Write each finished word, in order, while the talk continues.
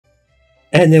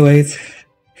Anyways,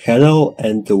 hello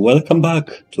and welcome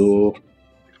back to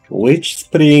Witch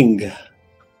Spring.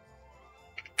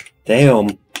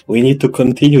 Damn, we need to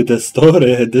continue the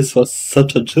story. This was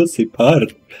such a juicy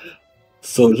part.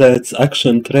 So let's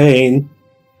action train.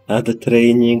 Add the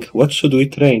training. What should we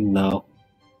train now?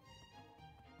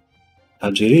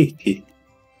 Agility.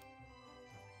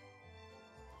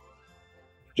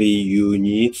 3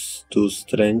 units, 2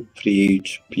 strength, 3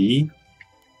 HP.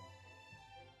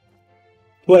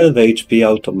 12 HP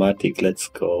automatic, let's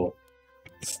go.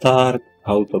 Start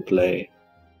autoplay.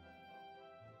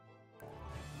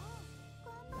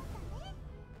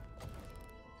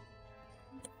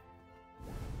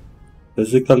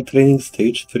 Physical training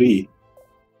stage 3.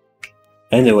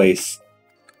 Anyways.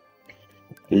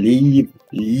 Leave.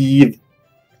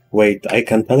 Wait, I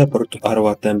can teleport to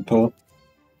Arwa Temple.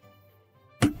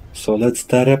 So let's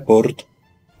teleport.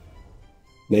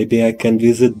 Maybe I can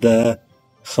visit the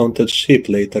haunted ship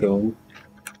later on.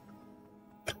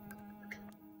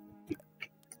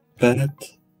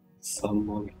 Pet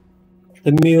someone.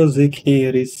 The music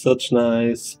here is such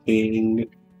nice thing.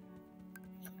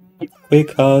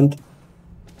 Quick hunt.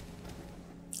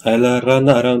 I'll run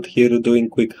around here doing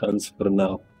quick hunts for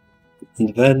now.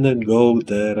 And then go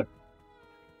there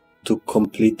to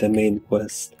complete the main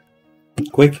quest.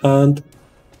 Quick hunt.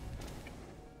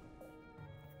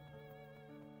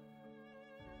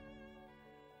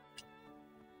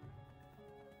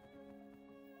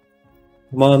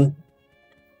 Come on.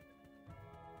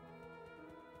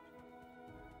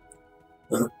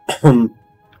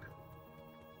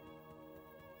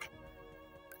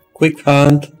 Quick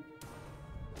hunt.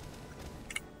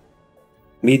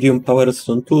 Medium power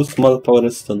stone 2, small power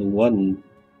stone 1.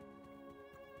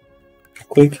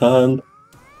 Quick hunt.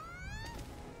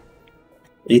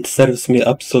 It serves me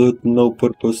absolute no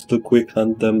purpose to quick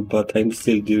hunt them, but I'm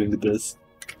still doing this.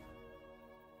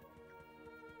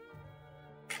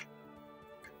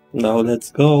 Now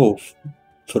let's go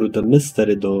through the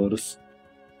mystery doors.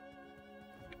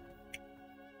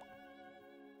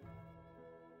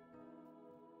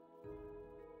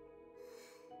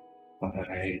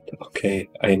 Alright, okay,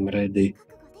 I'm ready.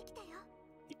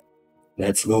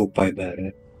 Let's go,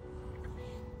 Piper.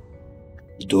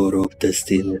 Door of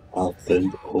Destiny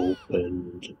opened.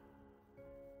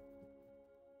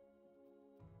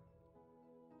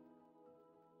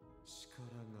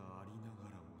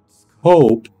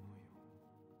 Hope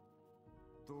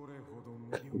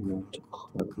cannot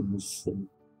harm.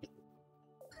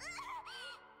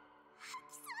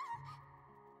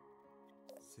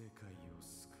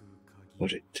 For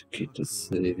it to keep us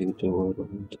saving the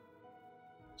world.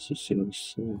 Social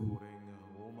soul.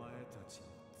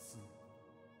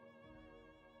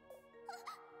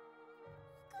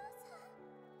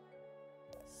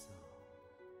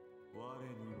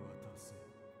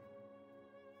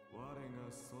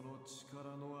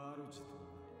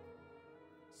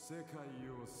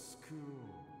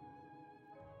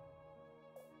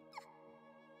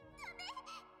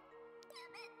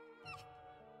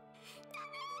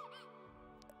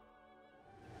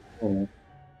 Oh.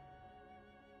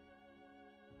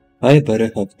 I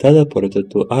better have teleported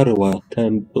to Arwa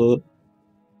Temple.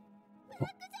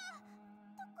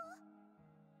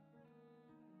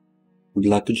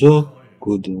 Blackjaw?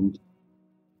 Couldn't.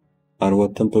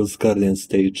 Arwa Temple's guardian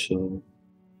statue.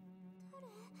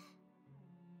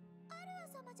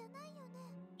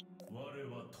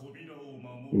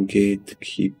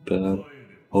 Gatekeeper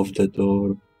of the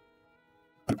door.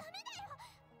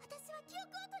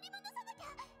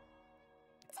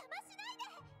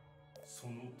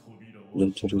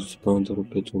 Let respond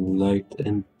between light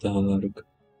and dark.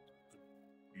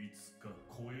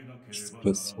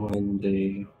 Express one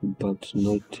day, but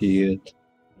not yet.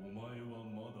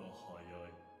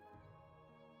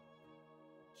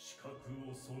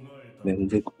 May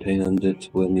look beyond it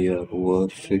when you are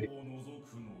worthy.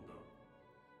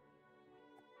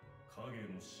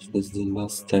 This is the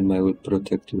last time I will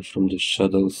protect you from the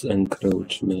shadow's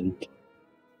encroachment.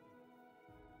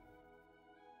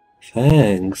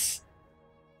 Thanks.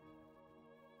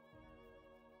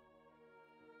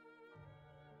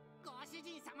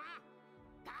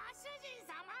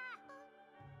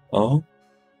 Oh?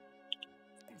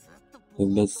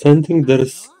 I've been standing there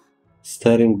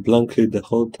staring blankly the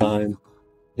whole time.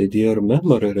 Did your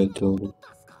memory return?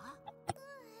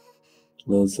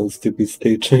 No, some stupid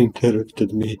stage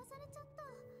interrupted me.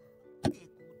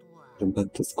 I'm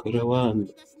back to square one.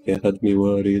 You had me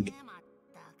worried.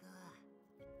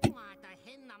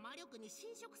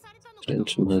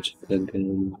 French magic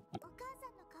again.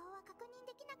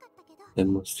 The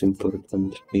most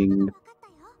important thing.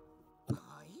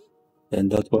 And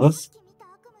that was?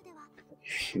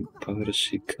 Power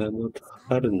she cannot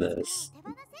harness.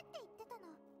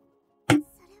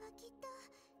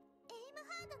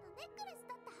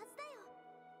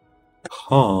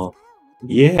 Huh.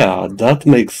 Yeah, that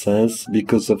makes sense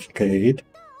because of Kate.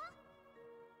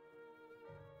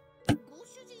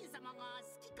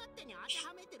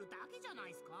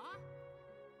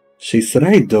 She's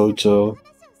right, Dojo.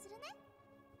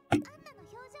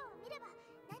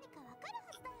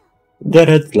 The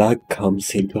red flag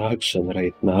comes into action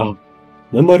right now.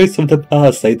 Memories of the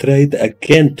past. I tried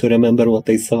again to remember what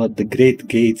I saw at the great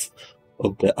gates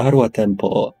of the Arwa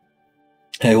temple.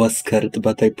 I was scared,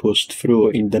 but I pushed through.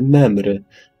 In the memory,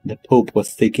 the Pope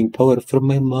was taking power from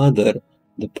my mother.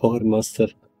 The power must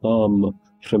have come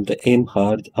from the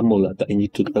aim-hard amulet I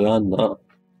need to tell Anna.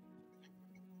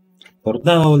 For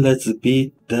now, let's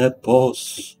beat the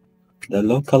boss, the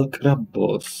local crab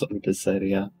boss of this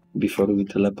area, before we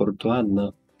teleport to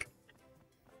Anna.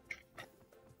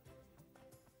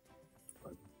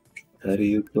 There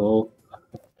you go.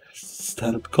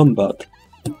 Start combat.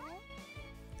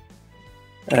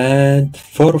 And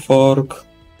 4 fork.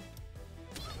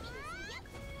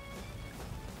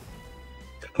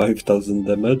 5000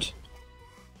 damage.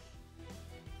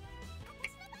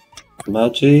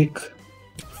 Magic.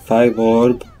 5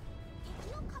 orb.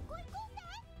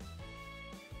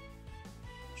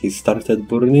 He started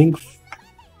burning.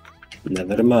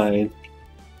 Never mind.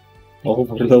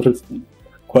 Overlord.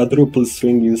 Quadruple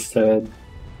swing instead.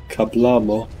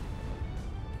 Kablamo.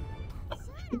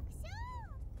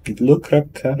 Blue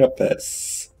crab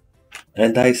carapace.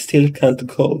 And I still can't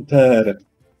go there.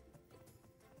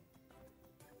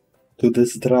 To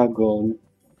this dragon.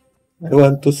 I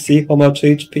want to see how much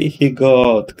HP he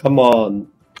got. Come on.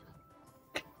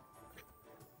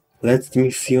 Let me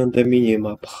see on the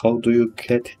minimap. How do you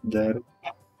get there?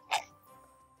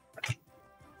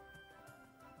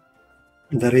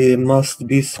 There must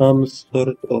be some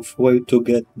sort of way to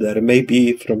get there.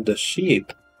 Maybe from the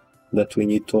ship that we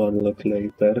need to unlock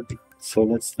later. So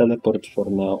let's teleport for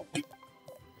now.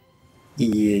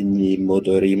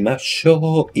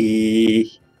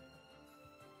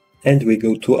 And we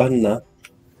go to Anna.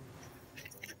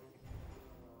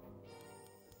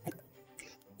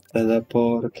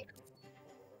 Teleport.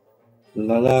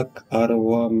 Lalak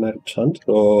Arwa Merchant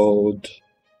Road.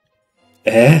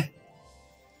 Eh?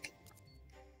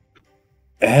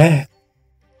 Eh?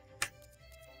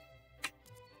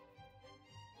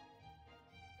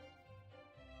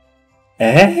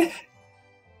 Eh?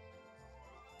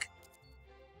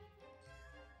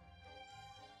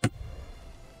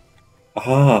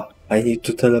 Ah, I need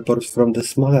to teleport from the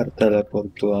smaller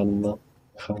teleport to Anna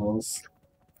house.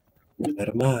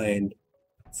 Never mind.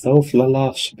 South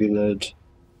Lalash village.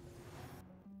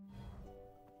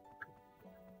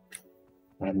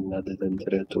 Anna didn't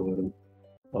return.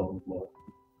 Oh no.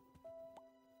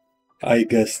 I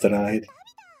guessed right.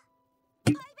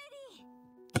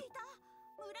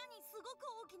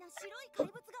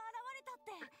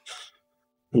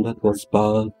 That was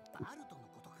bad.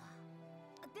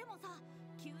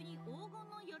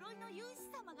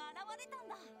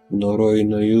 Noroi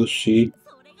no Yushi,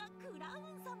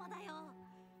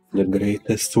 the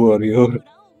greatest warrior.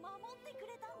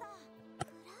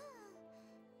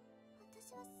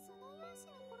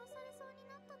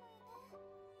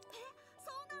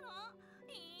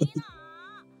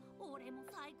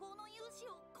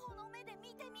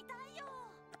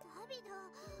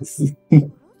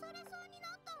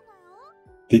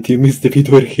 Did you miss the bit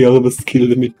where he almost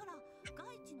killed me?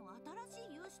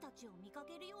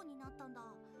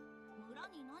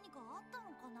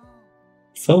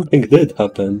 Something did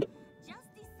happen.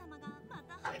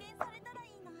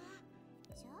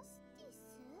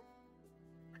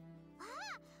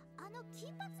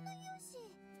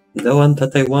 The one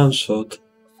that I one-shot.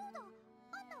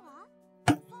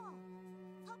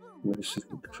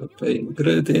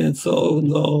 Ingredients, oh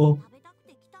no.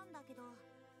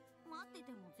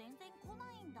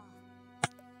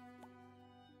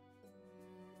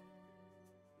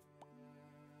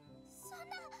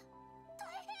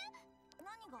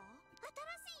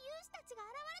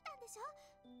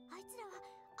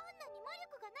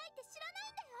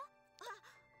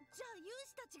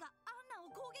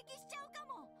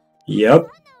 Yep.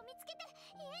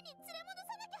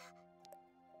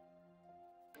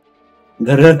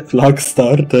 The red flag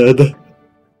started.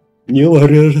 New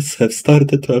warriors have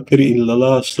started to appear in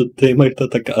Lalash. They might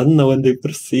attack Anna when they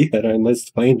first see her. I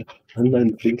must find Anna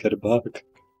and bring her back.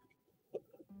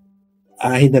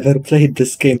 I never played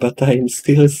this game, but I'm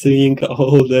still seeing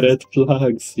all the red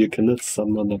flags. You cannot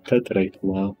summon a pet right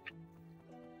now.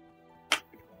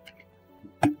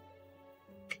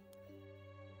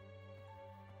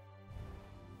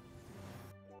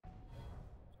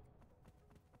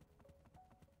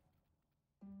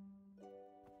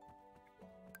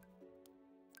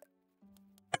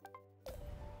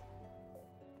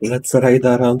 Let's ride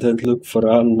around and look for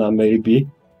Anna, maybe.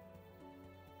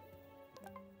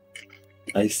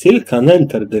 I still can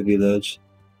enter the village.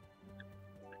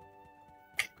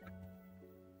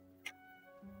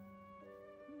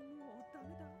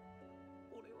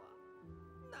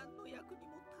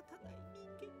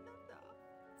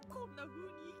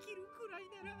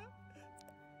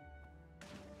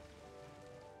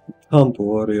 Camp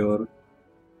warrior.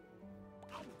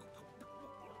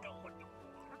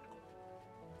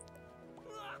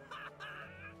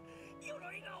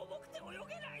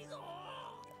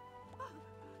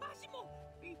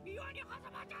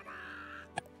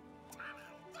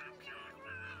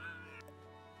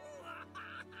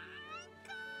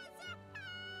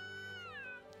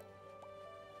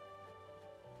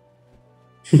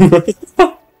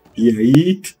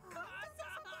 Yeet.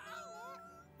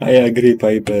 I agree,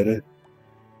 Piper.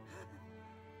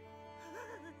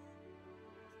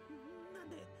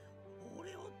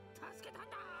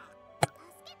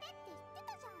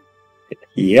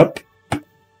 Yep.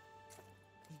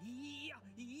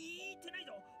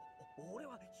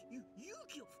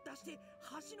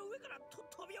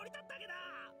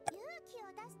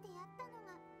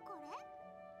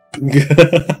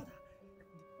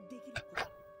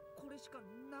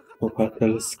 What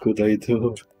else could I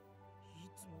do?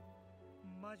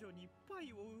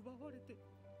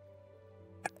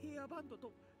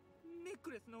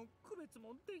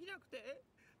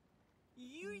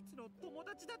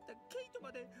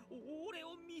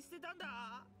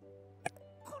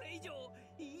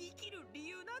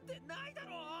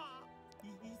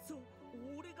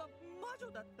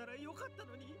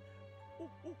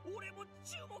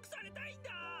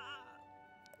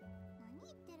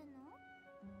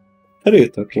 What are you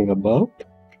talking about?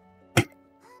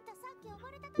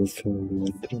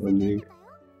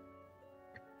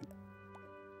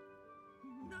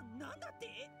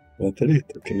 What are you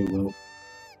talking about?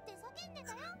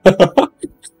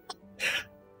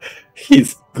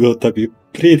 He's gotta be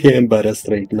pretty embarrassed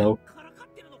right now.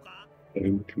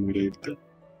 I'm relieved.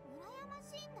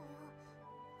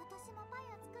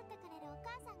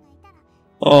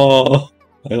 Oh,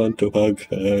 I want to hug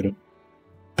her.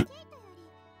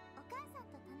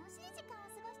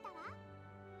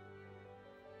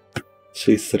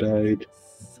 She's right.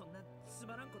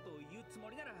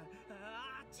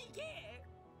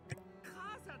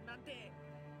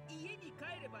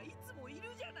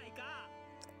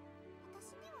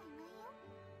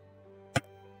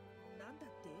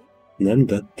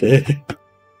 Nandate?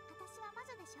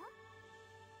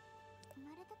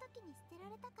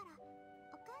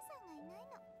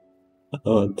 I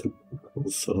want to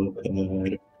console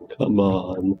her. Come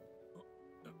on.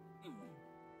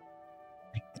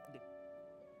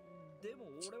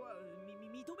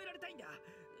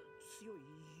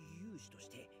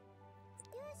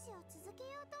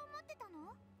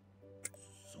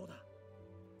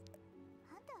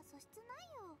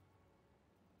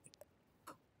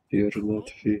 You're not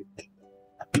fit.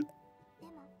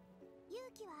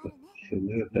 You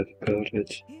do have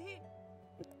courage.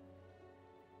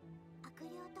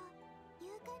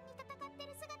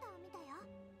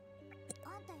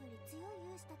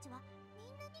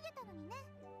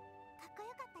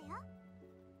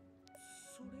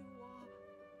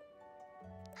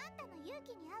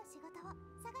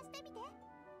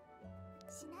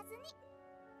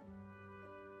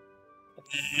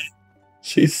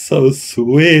 She's so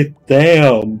sweet,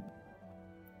 damn!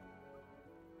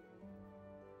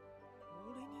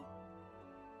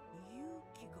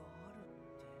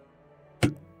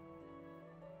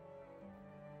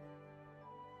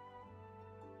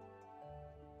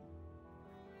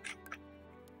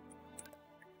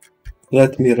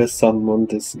 Let me resummon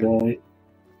this guy.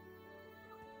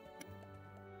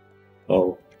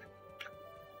 Oh.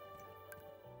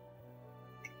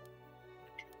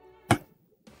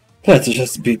 Let's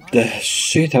just beat the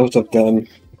shit out of them.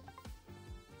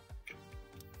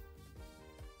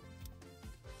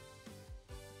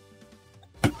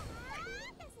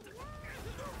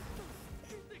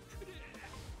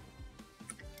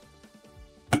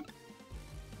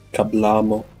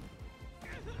 Kablamo.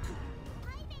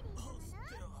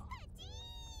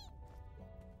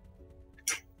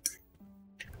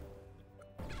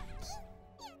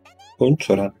 Punch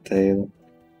rat tail.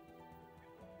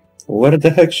 Where the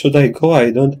heck should I go?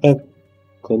 I don't have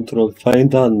control.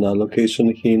 Find Anna.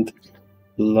 Location hint.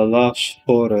 Lalash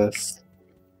Forest.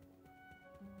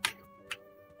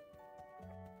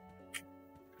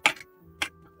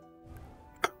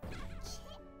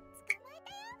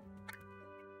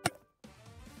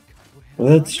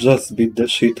 Let's just beat the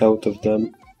shit out of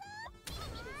them.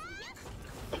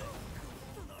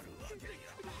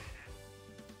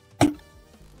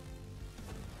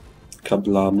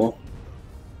 Kablamo.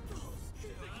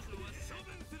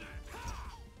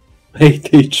 8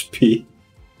 HP.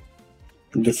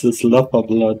 This is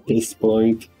laughable at this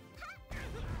point.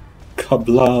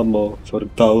 Kablamo for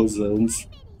thousands.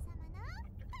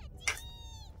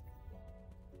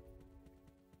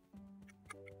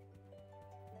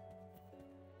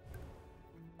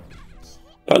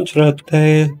 Punch red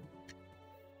tail.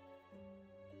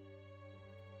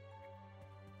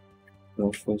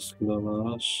 No first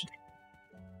rush.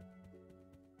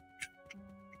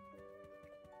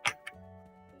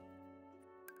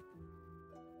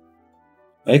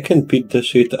 I can beat the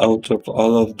shit out of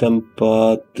all of them,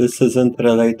 but this isn't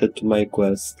related to my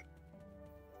quest.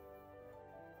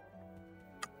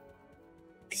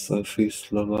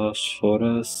 Southeast Lavash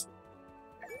Forest.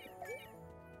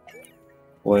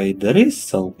 Wait, there is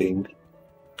something.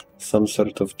 Some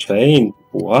sort of chain.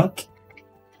 What?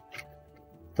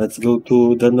 Let's go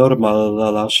to the normal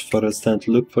Lavash Forest and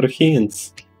look for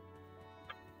hints.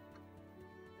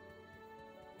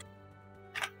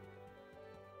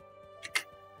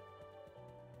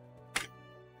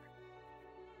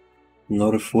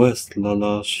 Northwest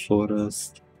Lalash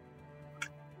Forest.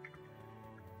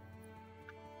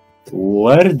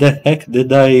 Where the heck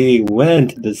did I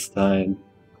went this time?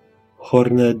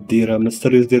 Hornet deer, a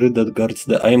mysterious deer that guards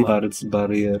the Imhart's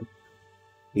barrier.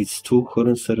 Its two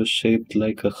horns are shaped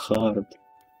like a heart.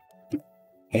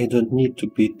 I don't need to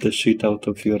beat the shit out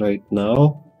of you right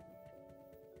now.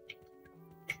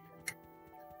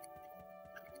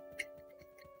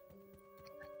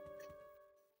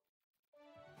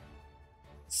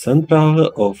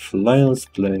 Central of Lion's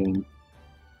Plain.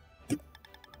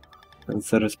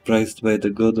 Answer is prized by the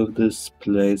god of this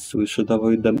place. We should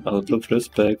avoid them out of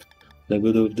respect. The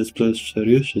god of this place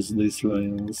cherishes these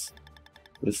lions.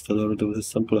 The lord of the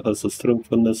temple has a strong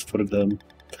fondness for them.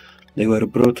 They were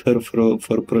brought here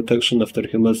for protection after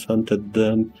humans hunted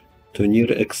them to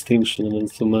near extinction,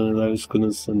 and human lives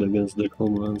couldn't stand against the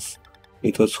humans.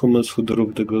 It was humans who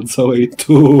drove the gods away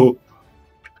too.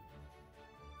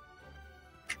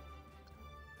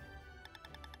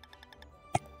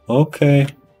 Okay,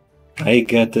 I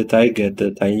get it.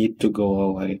 I need to go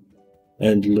away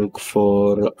and look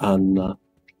for Anna.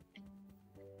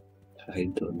 I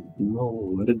don't know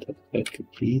where the heck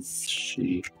is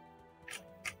she.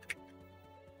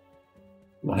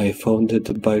 I found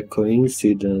it by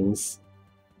coincidence.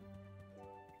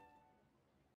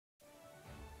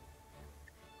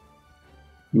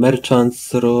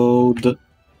 Merchants Road.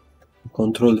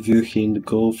 Control view hint.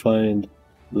 Go find.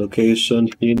 Location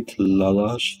hint.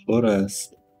 Lalash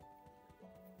Forest.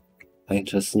 I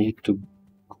just need to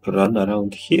run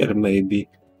around here maybe.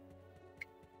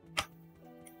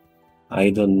 I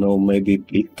don't know, maybe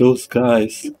beat those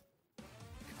guys.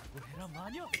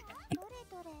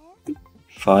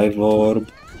 5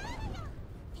 orb.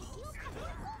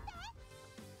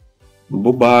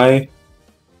 Bye-bye.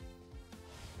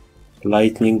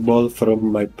 Lightning ball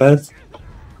from my pet.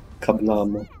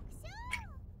 Kablamo.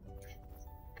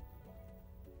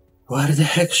 Where the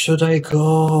heck should I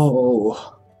go?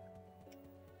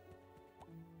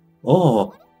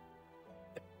 Oh.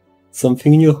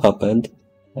 Something new happened.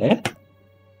 Eh?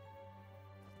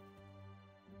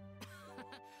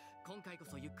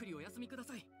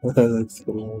 That's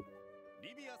cool.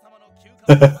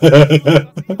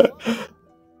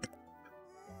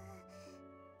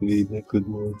 We in a good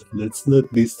mood. Let's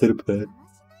not disturb her.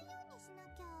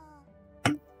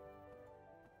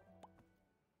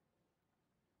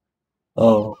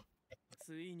 Oh.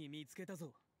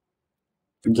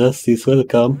 Justice,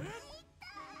 welcome.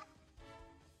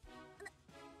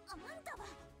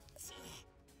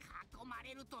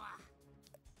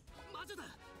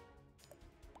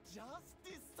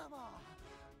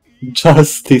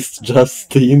 Justice,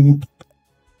 Justin.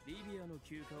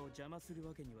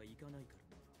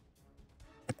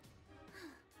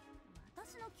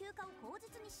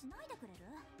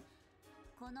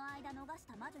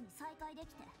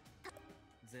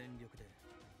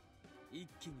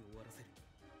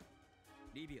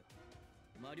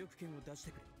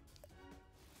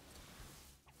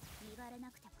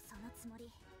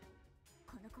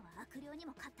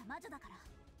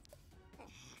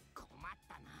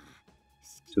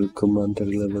 Two commander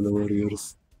level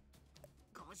warriors.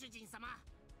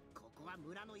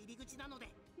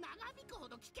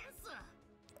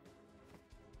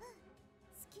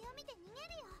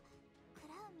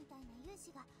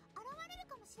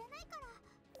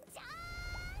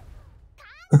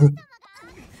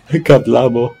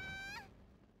 Kablamo.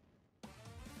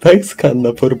 Thanks,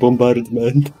 Kanna, for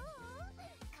bombardment.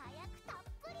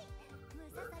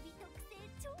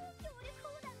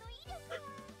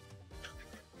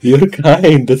 You're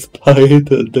kind despite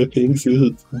the things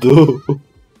you do.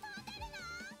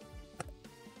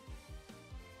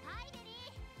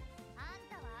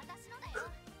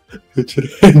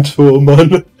 Strange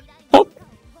woman.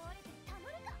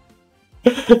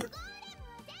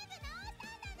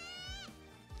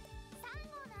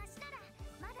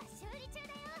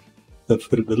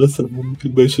 After the lesson, I'm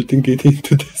moving by shooting it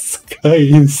into the sky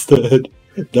instead.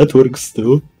 That works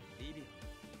too.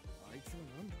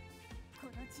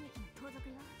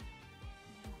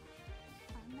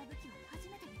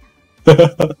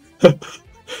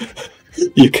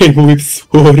 You came with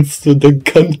swords to the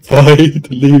gunfight,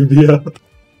 Livia.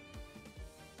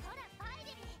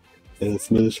 Yeah,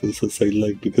 smash also I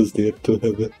like because they are too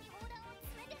heavy.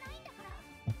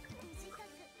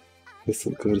 Yes,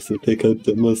 of course, we take out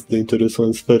the most dangerous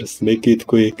ones first. Make it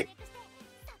quick.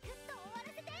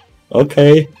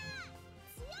 Okay.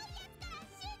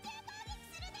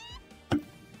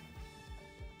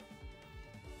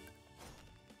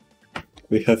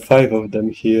 We have 5 of them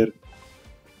here.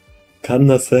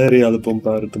 Canna serial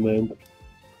bombardment.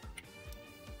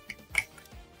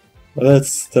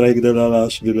 Let's strike the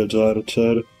Lalash village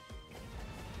archer.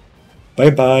 Bye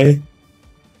bye.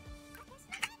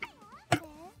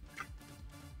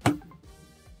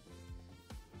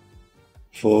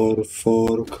 For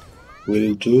fork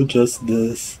will do just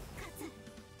this.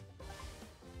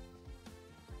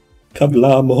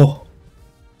 Kablamo.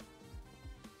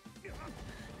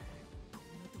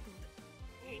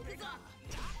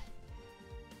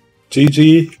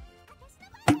 GG.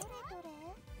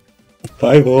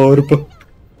 5 orb.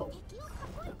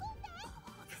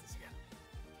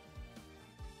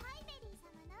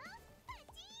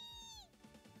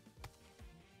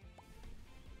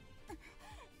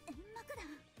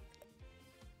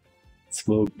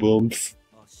 Smoke bombs.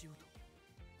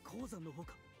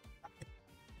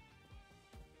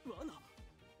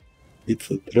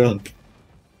 It's a trap.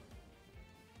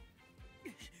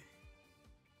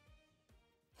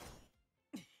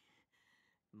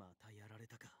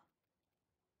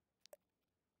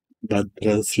 Bad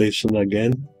translation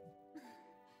again.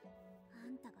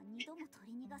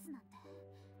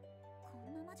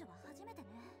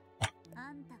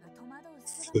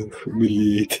 So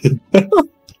humiliated.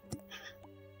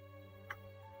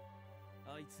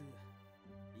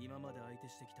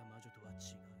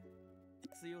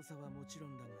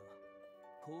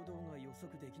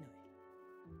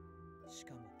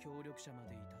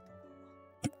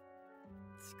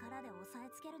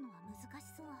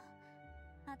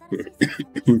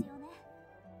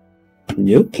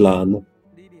 New plan.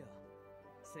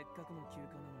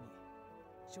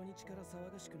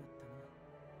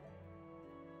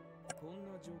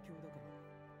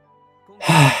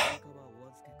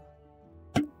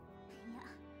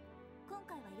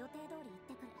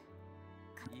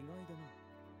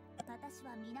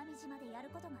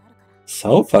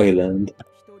 South Island.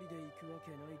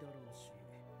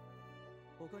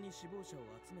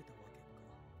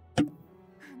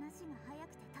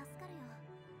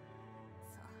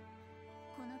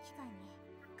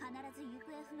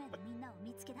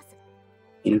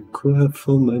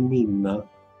 Yukuefumemina.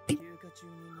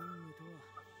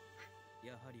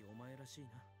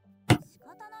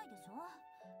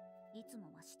 いつ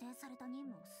もは指定された任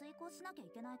務を遂行しなきゃ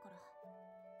いけないから。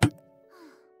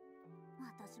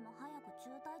私も早く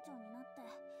中隊長になって好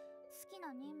き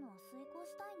な任務を遂行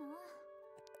したいな。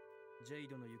ジェイ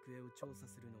ドの行方を調査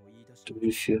するのを言い出した。Who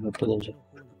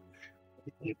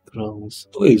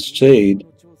is Jade?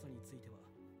 調査については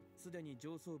すでに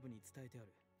上層部に伝えてあ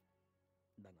る。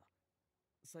だが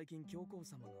最近教皇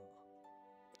様が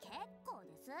結構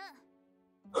です。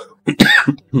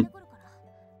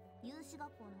有志学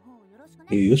校の方をよろしく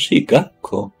ね。有志学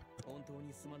校。本当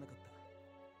にすまなかった。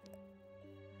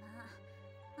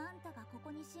まあ、あんたがこ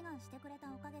こに志願してくれた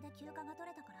おかげで休暇が取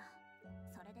れたから、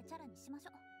それでチャラにしまし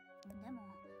ょう。でも、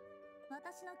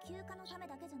私の休暇のため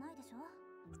だけじゃないでしょ。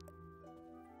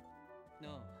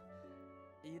ああ、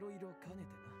いろいろ兼ね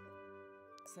てな。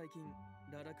最近、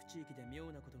堕落地域で妙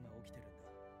なことが起きてるん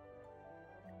だ。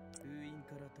封印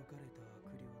から解かれた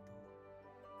悪霊と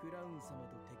クラウン様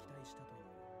と敵対したとい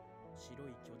う白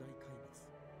い巨大怪物。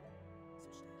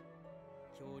そして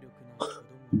強力な子供。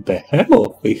The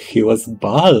hell? He was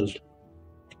bald.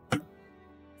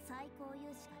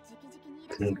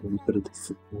 Can remember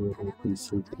this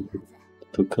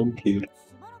to come here.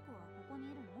 しばらくはここに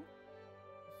いるの？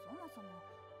そもそも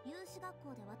有志学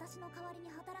校で私の代わりに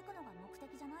働くのが目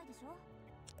的じゃないでしょ？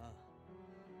ああ、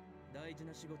大事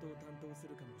な仕事を担当す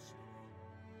るかもしれな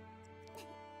い。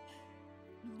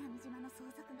南島の相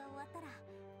続が終わったら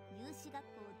有志学校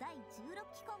第16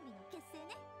期コンビの結成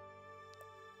ね。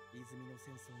泉の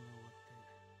戦争が終わって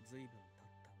随分経っ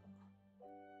たが、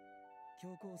教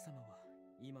皇様は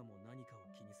今も何かを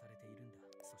気にされているんだ。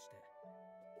そして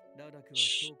ララクは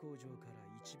教皇城から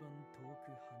一番遠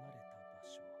く離れた場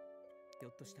所。ひ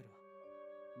ょっとしたら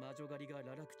魔女狩りが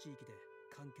ララク地域で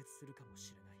完結するかも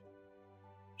しれない。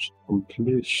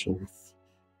Completion. よし、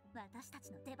私た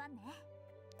ちの出番ね。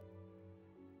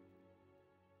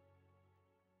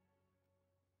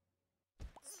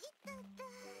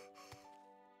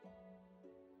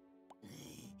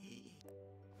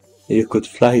You could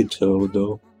fly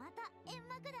though. また円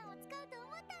幕弾を使うと思っ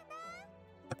たんだ。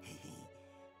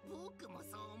僕も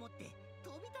そう思って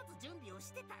飛び立つ準備を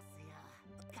してたっすよ。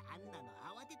カンナの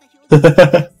慌てた表情。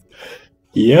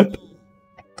Yep. カ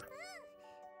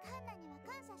ンナには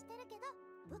感謝してるけど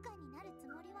部下になるつ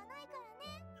もりはないか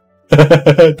ら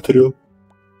ね。True.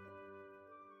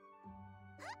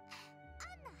 アン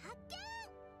ナ発見。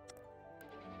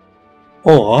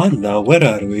 Oh, Anna, where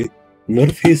are we?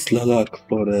 Northeast Lilac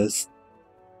Forest.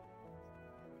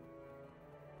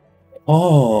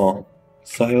 Oh,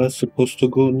 so I was supposed to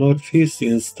go northeast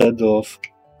instead of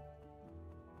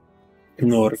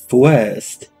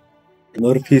northwest.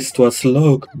 Northeast was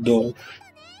locked though.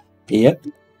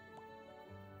 Yep.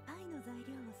 愛の材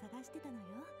料を探してたのよ。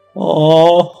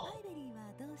 Oh, パイベリー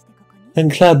はどうしてここに？ I'm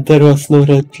glad there was no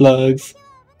red flags. ラ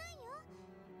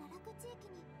ラク地域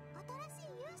に新しい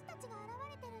勇士たちが現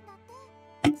れてるんだって。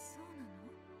そうなの？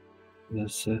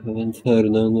 Yes, I haven't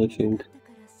heard anything. だから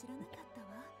知らなかったわ。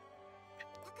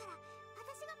だから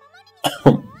私が守りに行くわ。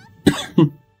早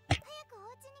くお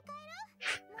家に帰ろう。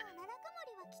もうララク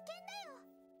森は危険だよ。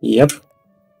 Yep. こ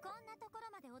んなとこ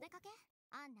ろまでお出かけ？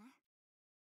アンナ。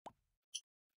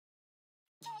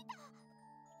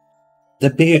 The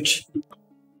beach.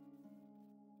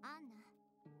 アンナ、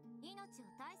命を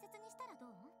大切にしたらど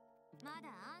う？まだ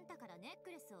あんたからネッ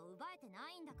クレスを奪えて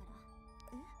ないんだから。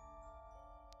え？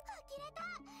呆れた。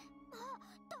もう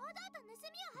堂々と盗み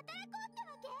を働こうって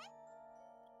わ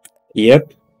け？ Yep.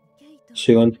 ケイト、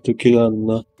 She wants to kill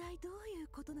Anna. 一体どういう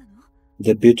ことなの？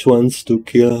 The bitch wants to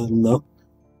kill Anna.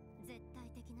 絶対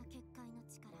的な結界の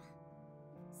力。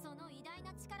その偉大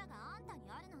な力があんたに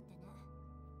あるなんてね。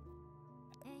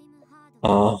エイムハード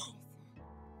のネックレス。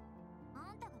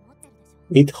あんたが持ってるでしょ。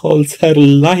 It holds her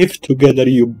life together,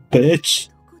 you bitch.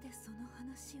 どこでその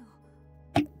話を？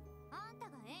あんた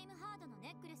がエイムハードのネ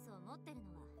ックレスを持ってるの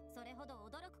はそれほど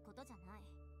驚くことじゃない。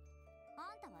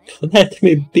あんたはエイム Let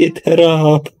me beat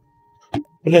her up.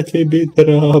 Let me beat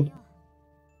her up.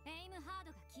 エイムハー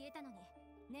ドが消えたのに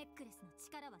ネックレスの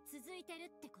力は続いてる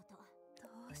ってこと。ど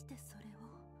うしてそれを？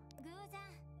偶然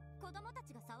子供た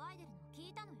ちが騒いでるのを聞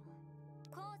いたのよ。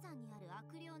鉱山にある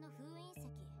悪霊の封印石。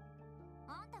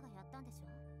あんたがやったんでしょ？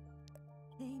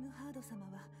エイムハード様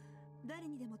は誰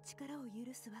にでも力を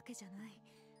許すわけじゃない。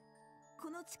こ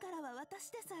の力は私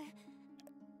でさえ。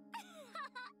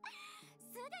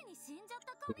すでに死んじゃっ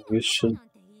た神の猫なん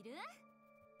ている？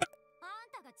あ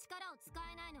んたが力を使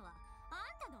えないのはあん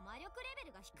たの魔力レベ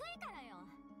ルが低いからよ。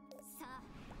さあ、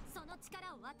その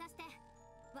力を渡して。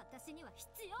私には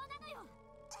必要なのよ。ま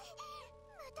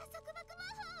た束縛魔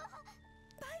法。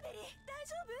バイベリー、大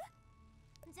丈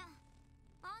夫？じゃあ、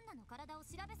アンナの体を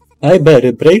調べさせて。 I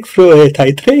better break through it.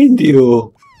 I trained you. も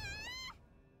う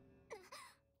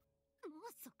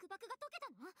束縛が解けた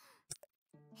の？へ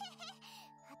へ、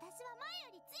私は前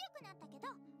より強くなったけど、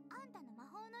あんたの魔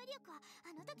法の威力は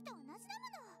あの時と同じだも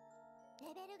の。レ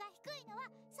ベルが低いのは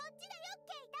そっちだよ、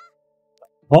ケイト。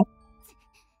は？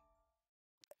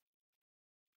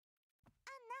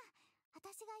アンナ、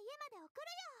私が家まで送る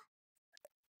よ。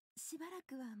しばら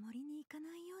くは森に行か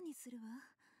ないようにするわ。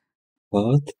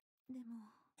 What? で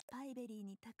もパイベリー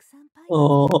にたくさんパイ。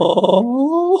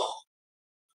 Oh,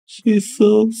 she's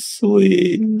so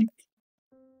sweet.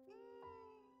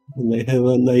 And I have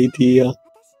an idea. 私にいい考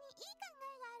え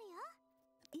があるよ。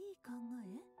いい考え？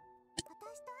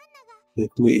私とアンナが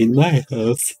Let me in my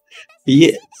house.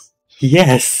 Yes,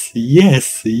 yes,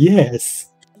 yes, yes.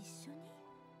 一緒に。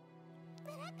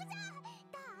ブラックジョー、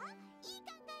どう？いい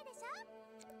考えでしょ？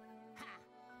はあ、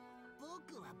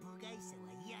僕は部外者は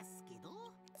嫌っすけど。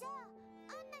じゃあ、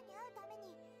アンナに会うため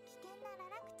に危険なラ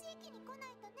ラク地域に来な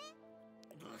いとね。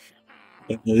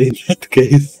 In that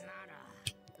case. 悪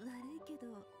いけど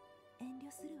遠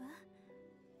慮するわ。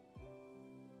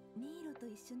ミーロと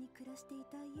一緒に暮らしてい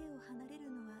た家を離れる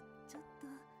のはちょっと。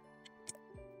ア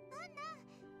ンナ、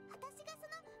私がそ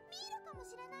のミーロかも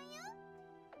しれないよ。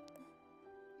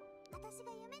私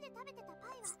が夢で食べてた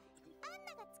パイはアン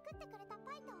ナが作ってくれた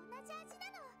パイと同じ味な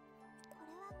の。こ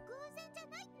れは偶然じゃ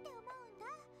ないって思うん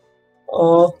だ。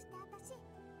Oh. そして私、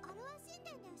アルア神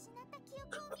殿で失った記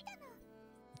憶を見たの。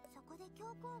そこで教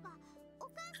皇がお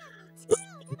母さんに力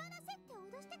を手放せって脅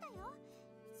してたよ。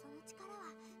その力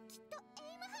はきっと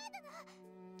エイムハードの。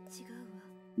違うわ。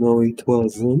No, it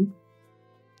wasn't.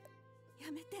 や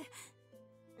めて。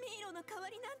ミイロの代わ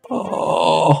りなんて。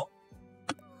Oh.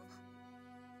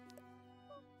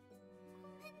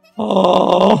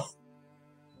 Oh.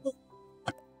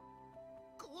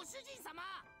 ご主人様。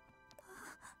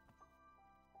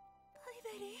パイ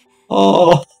ベリー。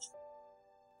Oh. パ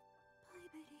イ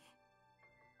ベリー。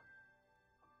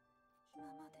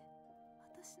今まで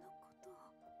私のこと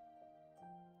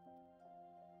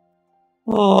を。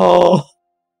Oh.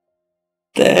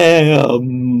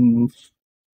 Damn.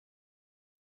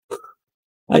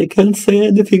 I can't say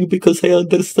anything because I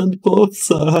understand both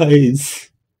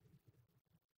sides.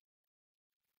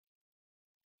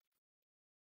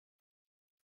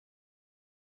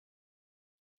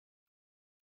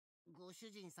 ご主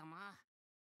人様、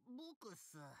僕っ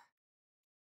す。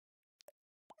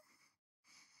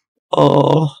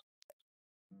Oh.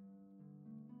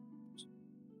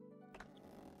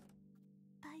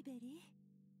 パイベリー。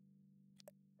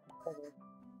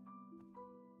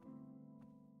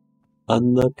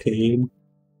Anna came.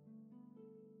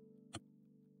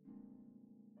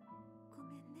 ごめ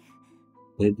んね。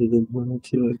 I didn't know what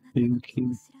you were あなたの気 thinking.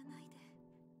 も知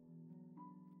ら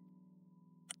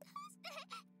ないで。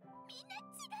みんな違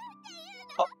うって言う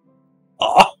の。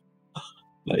 Ah.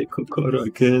 My kokoro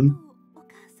again. お母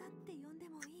さんって呼んで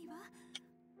もいいわ。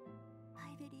パ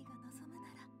イベリーが望むな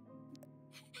ら。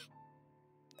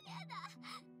やだ。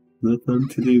 Not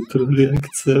until you truly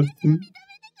accept him. 毎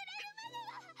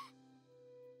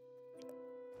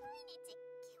日希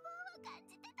望を感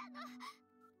じてたの。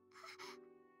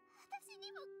私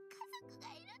にも家族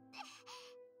がいるって。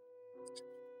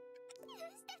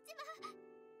私たちは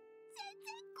全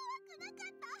然怖くなかっ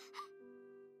た。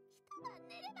一晩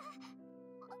寝れば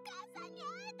お母さんに会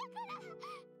えたから。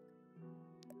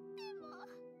でもアンナ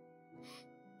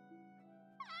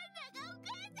がお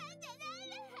母さんじゃない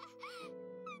なら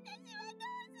私はどう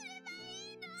すればい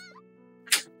いの。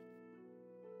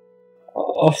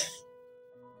 Oh.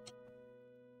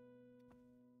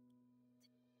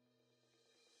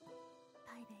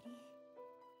 パイベリー、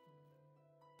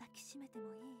抱きしめてもい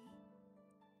い？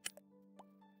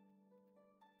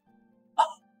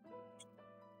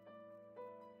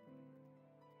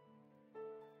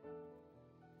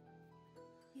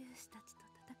勇士たちと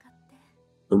戦って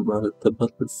No matter the あ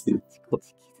battlefield, ちこ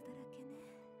ち傷だらけね。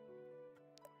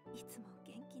いつも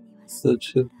元気に笑って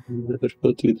such た a から。 never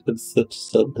thought you'd have such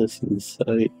sadness inside.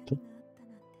 悩みがあったなん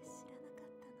て知らなかっ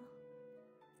た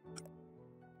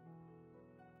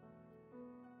の。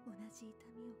同じ痛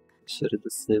みを抱え Share て the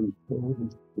same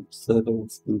bond of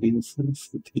silence and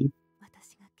insensitivity.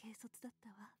 私が軽率だった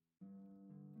わ。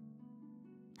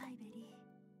パイベリー、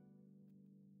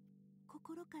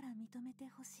心から認めて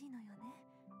ほしいのよね。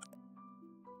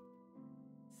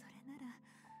それなら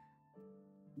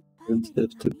パイ Don't ベリ have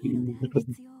ー to が be ミイロである wrong.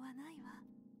 必要はないわ。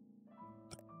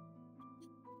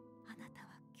あなた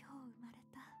は今日生まれ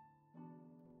た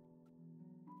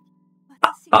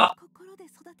私が心で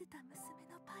育てた娘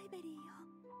のパイベリーよ。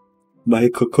 My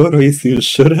kokoro is in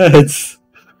shreds.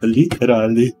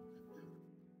 Literally.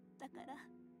 だから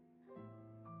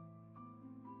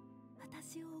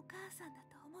私をお母さんだ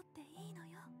と思っていいの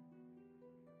よ。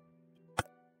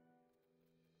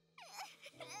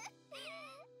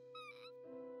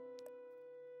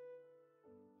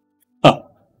 Ah.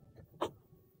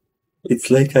 It's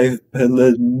like I've been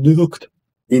nuked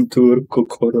into her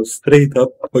kokoro straight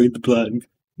up point blank.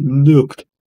 Nuked.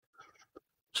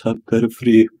 Chapter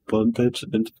 3. Bondage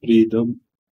and Freedom.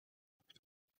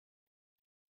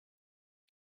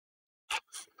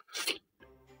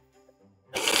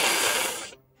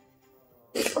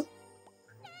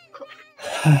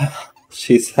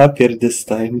 She's happier this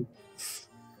time.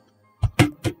 そ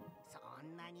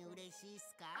んなに嬉しいっ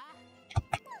すか？アン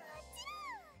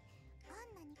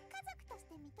ナに家族とし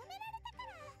て認められたか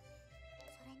ら。そ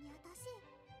れに私、新しい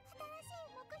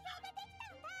目標ができた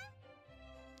んだ。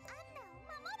アンナを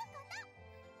守ること。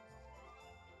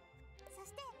そ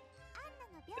してアンナ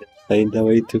の病気を Find a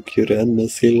way to cure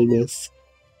Anna's illness.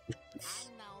 ア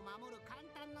ンナを守る簡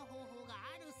単な方法が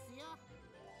あるっすよ。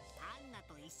アンナ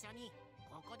と一緒に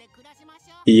ここで暮らしまし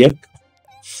ょう。 Yep,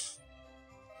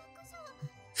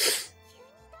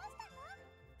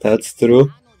 that's true.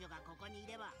 彼女がここにい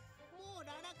れば、もう堕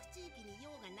落地域に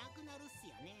用がなくなるっす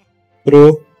よね。 True. い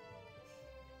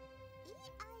い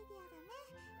アイデアだね。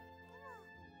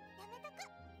でもやめとく。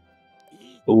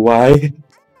 Why? アンナ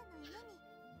の家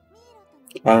にミイロとの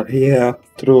Ah, yeah,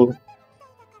 true.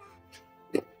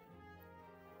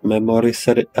 Memories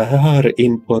are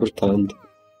important.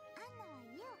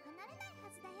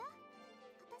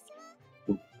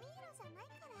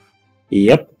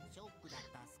 Yep.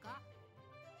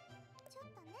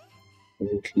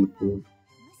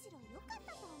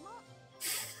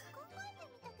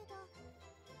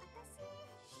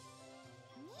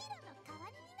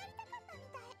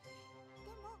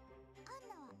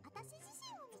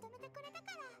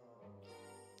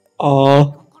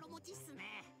 Aww.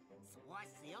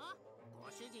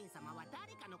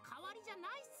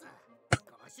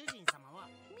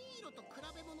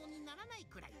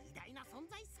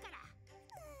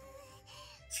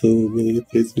 そmany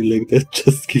plays me like that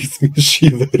just gives me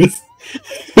shivers.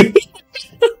 If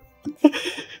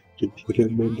you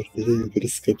remember the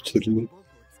universe captured me,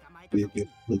 maybe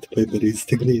not by the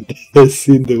instigate. I've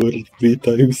seen the world 3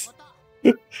 times.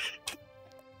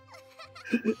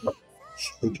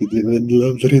 So did even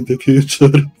louder in the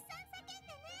future.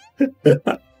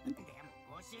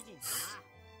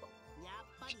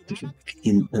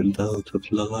 In and out of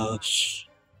Lavash.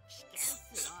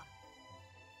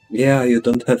 Yeah, you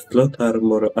don't have plot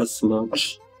armor as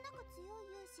much.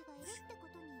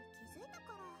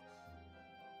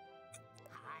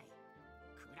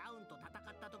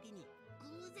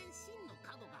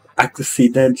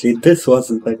 Accidentally, this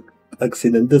wasn't like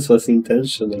accident, this was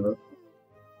intentional.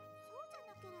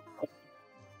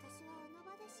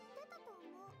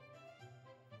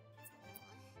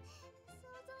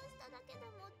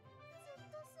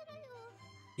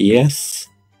 Yes.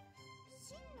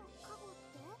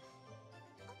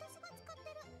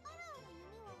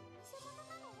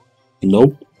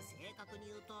 Nope.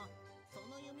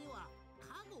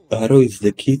 Arrow is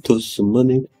the key to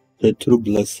summoning the true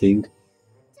blessing.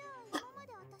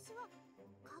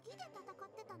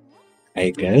 I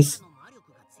guess.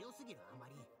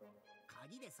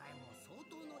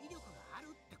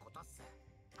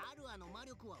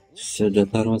 Said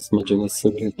that Arrow's magic was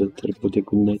so great that Tripodi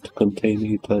could not contain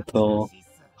it at all.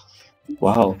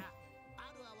 Wow.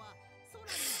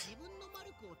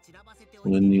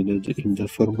 When needed in the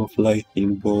form of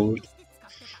lightning bolt.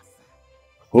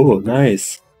 Oh,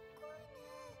 nice.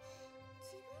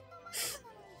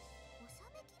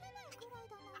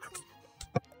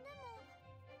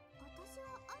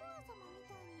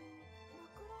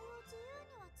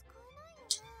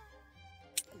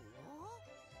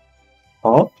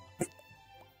 Oh?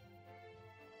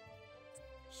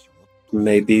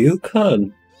 Maybe you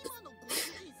can.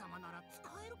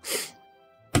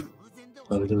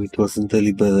 Although it wasn't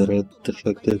deliberate, the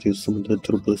fact that you summoned the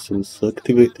true blessing was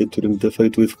activated during the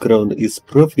fight with Crown is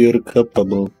proof you're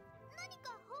capable.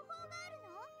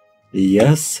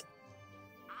 Yes?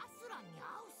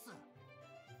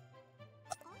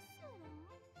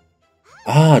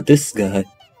 Ah, this guy.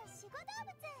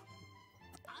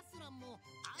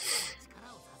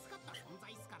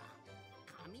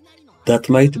 That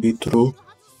might be true.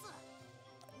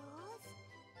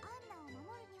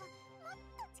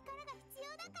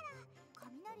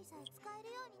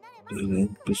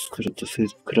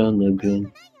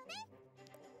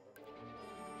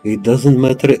 It doesn't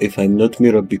matter if I'm not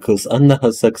Mira because Anna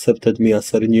has accepted me as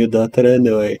her new daughter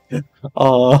anyway.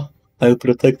 Ah, I'll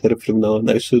protect her from now on.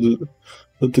 I should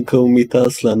go meet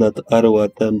Aslan at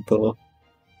Arwa Temple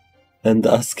and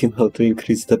ask him how to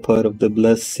increase the power of the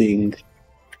blessing.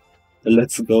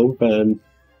 Let's go and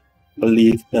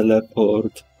leave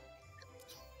teleport.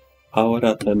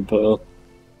 Aura Temple.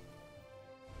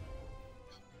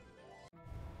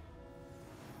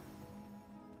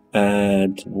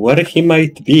 And where he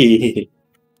might be.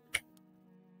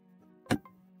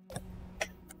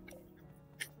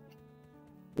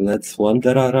 Let's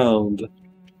wander around.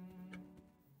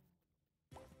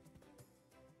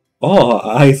 Oh,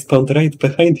 I spawned right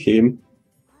behind him.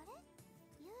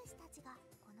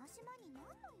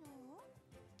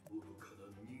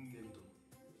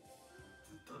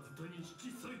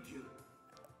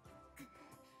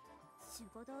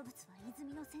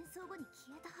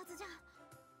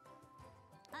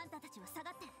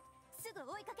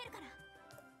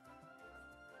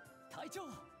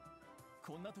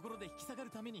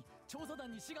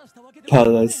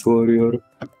 Palace Warrior.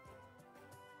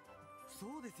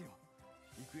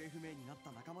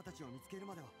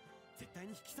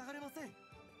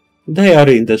 They are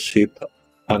in the ship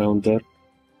around there.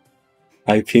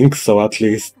 I think so, at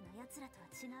least.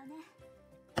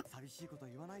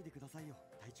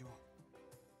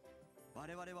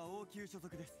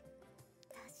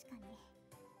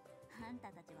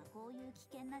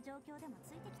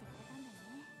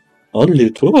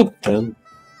 Only 2 of them.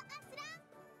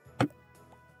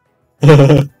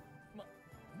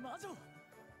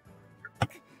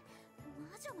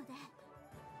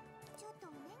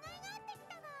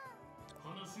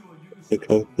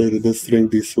 after destroying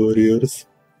these warriors.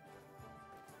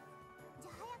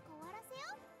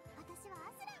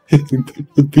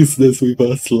 Business with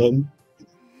Aslan.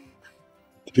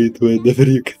 Trade whenever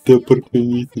you get the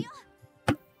opportunity.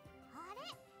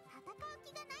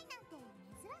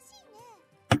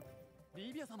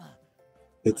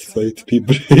 Let's fight, be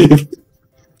brave.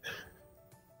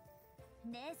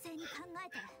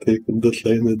 Take on the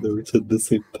line and doors at the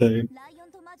same time.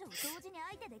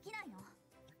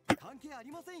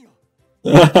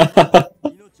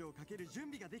 命をかける準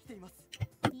備ができています。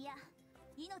いや、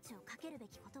命をかけるべ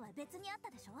きことは別にあっ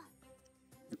たでしょ。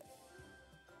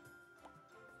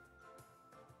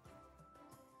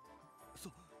そ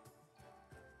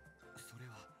れ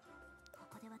はこ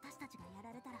こで私たちがや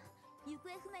られたら行方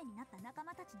不明になった仲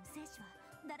間たちの生死は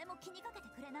誰も気にかけて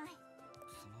くれない。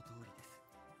その通りです。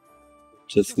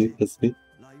Just me, just me.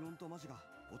 ライオンと魔女が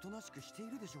おとなしくしてい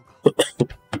るでしょうか。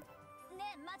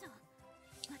ねえ魔女、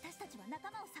私たちは仲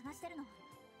間を探してるの。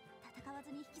戦わ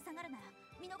ずに引き下がるなら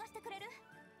見逃してくれる？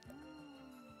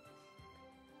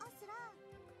アスラ、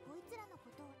こいつらのこ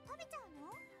とを食べちゃう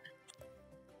の？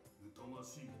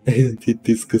 I don't eat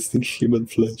disgusting human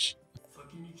flesh.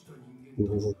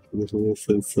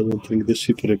 Someone drank the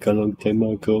shipwreck a long time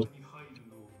ago.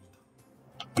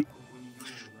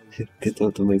 Get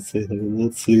out of my sight, I will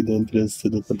not see the entrance to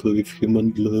the temple with human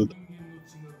blood.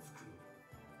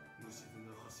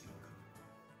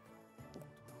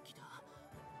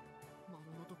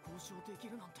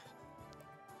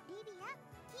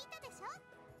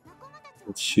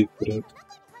 It's shipwreck.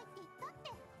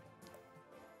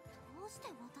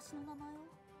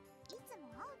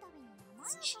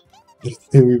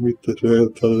 First time we meet the royal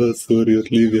palace warrior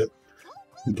Livia.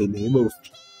 In the name of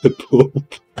the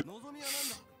Pope.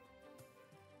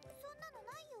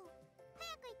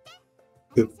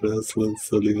 The brass wants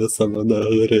to leave us alone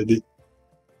already.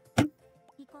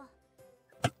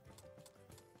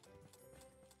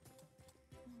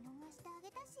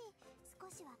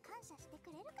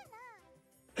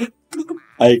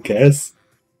 I guess.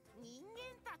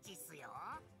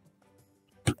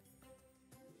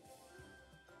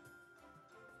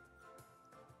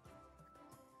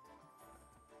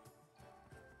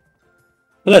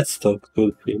 Let's talk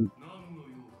to him.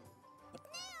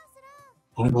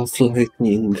 I was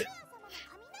lightning.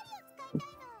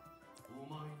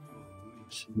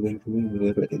 She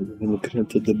never even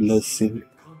granted the blessing.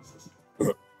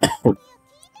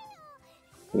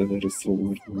 Very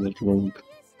strong, very long.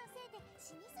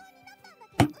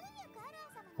 I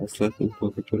was lightning for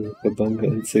the banga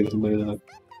and saved my life.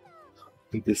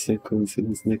 With the same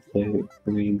coincidence, next time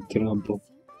I'm in trouble.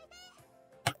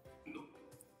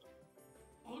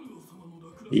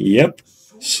 Yep,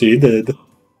 she did.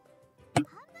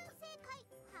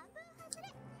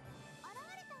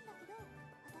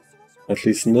 At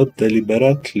least not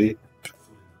deliberately.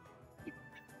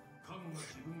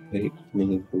 Wait,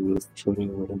 minute, was trying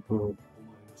to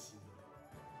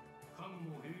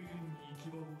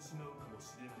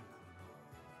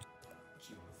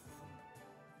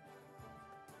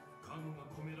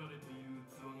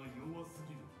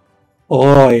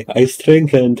Oi, I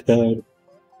strengthened her.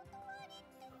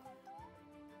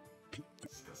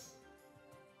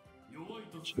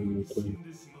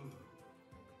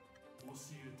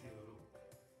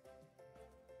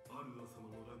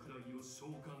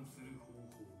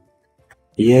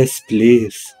 Yes,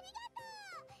 please.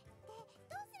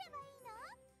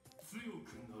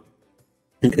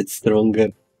 Get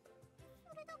stronger.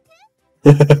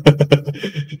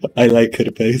 I like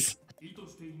her face.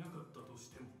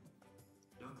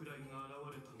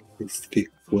 Speak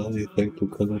well if I to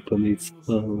call upon its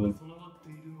power.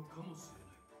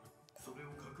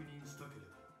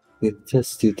 I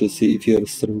test you to see if you are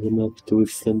strong enough to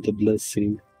withstand the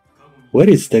blessing. Where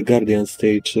is the guardian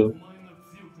statue?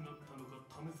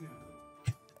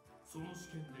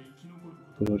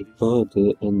 Your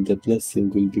body and the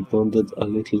blessing will be bonded a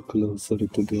little closer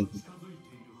together.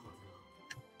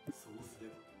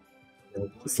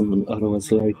 Summon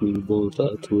Arwa's lightning bolt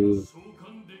at will.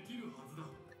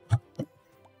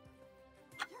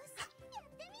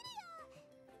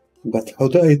 But how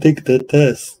do I take the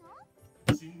test?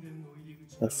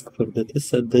 Ask for the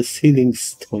test at the sealing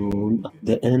stone at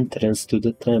the entrance to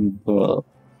the temple.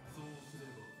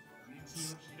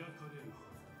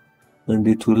 And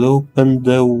it will open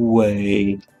the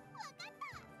way.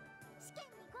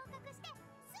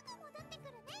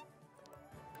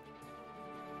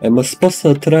 I must pass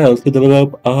a trial to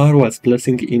develop Arwa's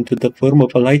blessing into the form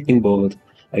of a lightning bolt.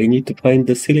 I need to find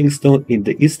the sealing stone in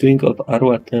the east wing of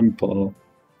Arwa Temple.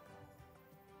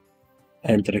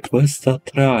 And request a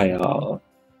trial.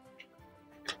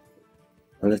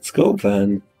 Let's go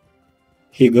then.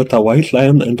 He got a white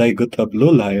lion and I got a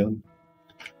blue lion.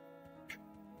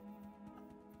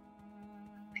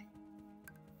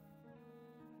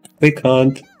 We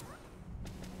can't.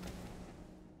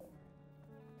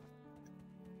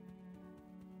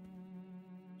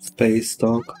 Space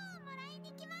dog.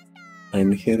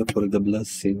 I'm here for the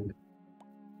blessing.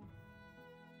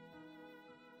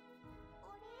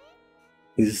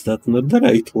 Is that not the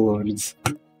right words?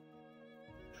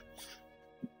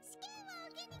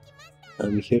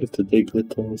 I'm here to take the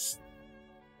toast.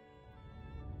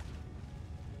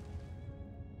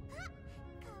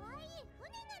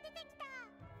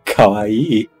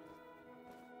 Kawaii.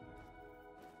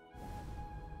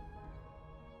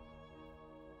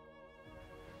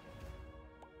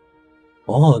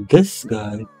 Oh, this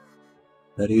guy.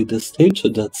 Are you the statue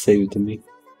that saved me?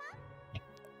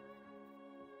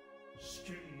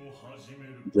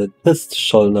 The test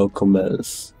shall now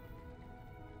commence.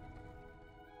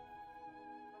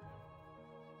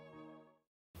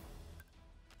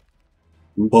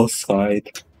 Boss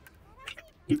fight.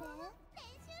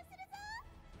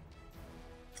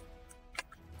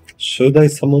 Should I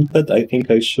summon pet? I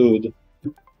think I should.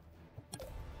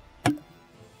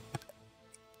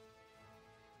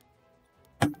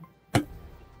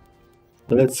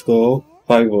 Let's go.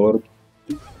 5 orb.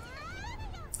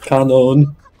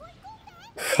 Cannon.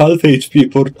 Half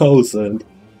HP per 1000.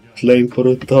 Flame for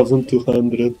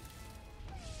 1200.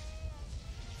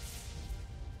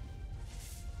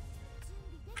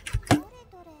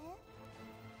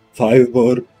 Five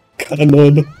orb.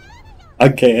 Cannon.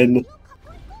 Again.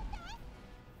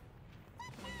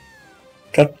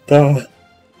 Kata.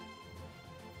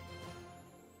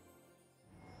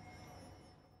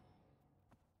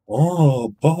 Oh,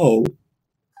 bow.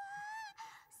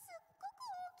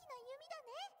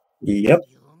 Yep.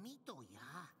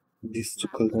 This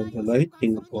took on the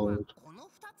lightning bolt.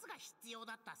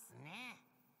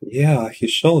 Yeah,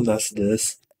 he's shown us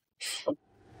this.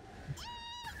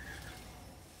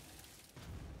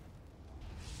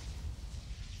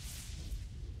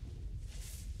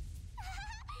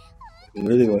 It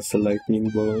really was a lightning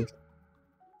bolt.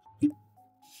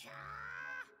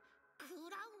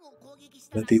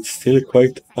 But it's still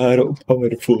quite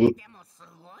powerful.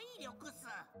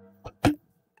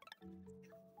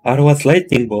 Arwa's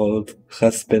lightning bolt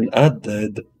has been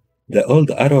added. The old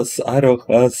arrow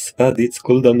has had its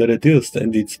cooldown reduced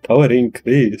and its power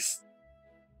increased.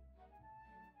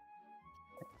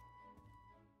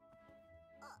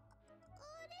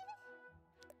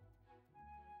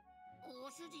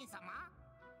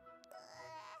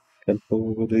 And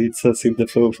it's as if the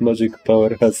flow of magic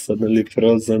power has suddenly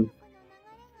frozen.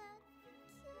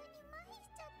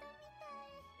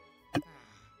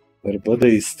 Her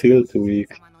body is still too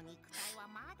weak.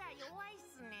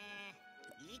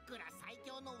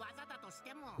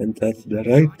 And at the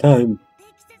right time.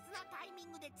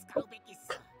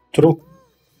 True.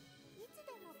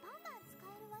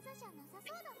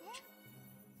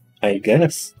 I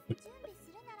guess.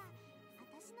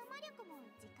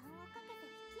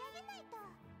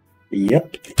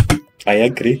 Yep, I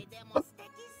agree.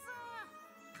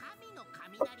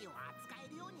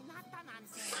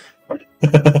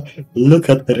 Look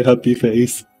at her happy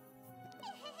face.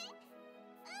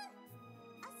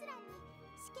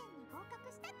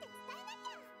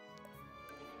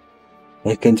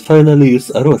 I can finally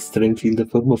use arrow strength in the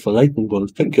form of a lightning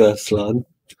bolt. Thank you, Aslan.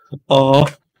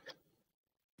 Aww.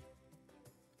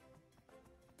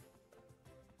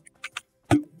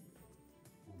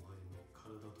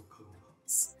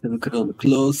 Have grown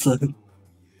closer.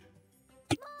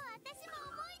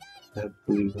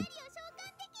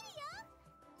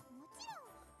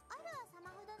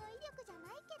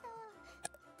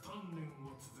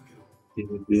 You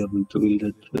will be able to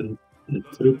wield the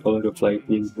true power of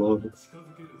lightning bolt.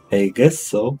 I guess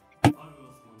so.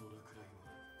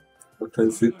 But I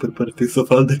see properties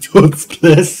of all the gods'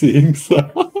 blessings.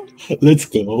 Let's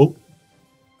go.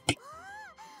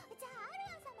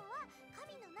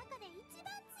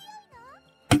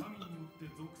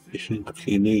 If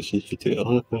inclination to the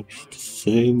other have the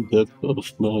same depth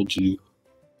of magic.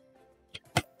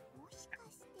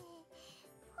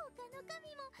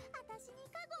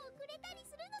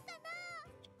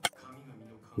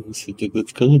 So the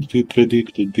gods cannot be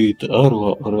predicted, be it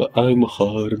Arwa or I'm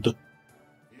hard.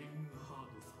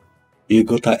 You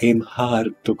gotta aim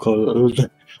hard to call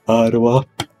Arwa.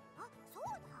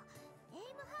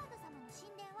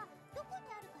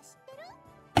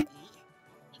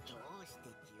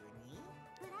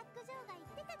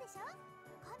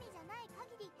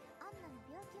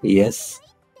 Yes.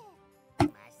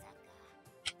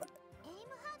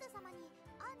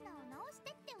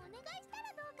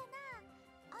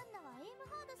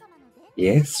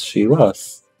 Yes, she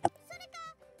was. それ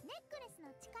かネックレス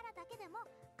の力だけでも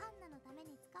アンナのため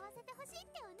に使わせてほしいっ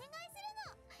てお願いする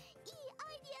の。いい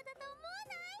アイディアだと思わ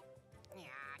ない？い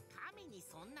やー、神に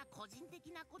そんな個人的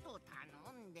なことを頼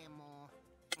んでも、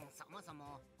そもそ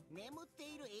も眠って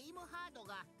いるエイムハード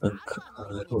がアルファ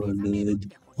のように目覚めるっ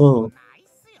てほしくないっ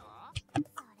すよ。それ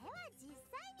は実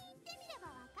際に言ってみれ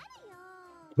ばわかるよ。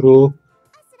 True.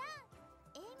 アスラ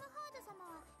ン、エイムハード様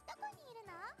はどこにいる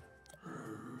の？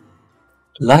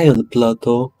 Lion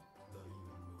Plateau.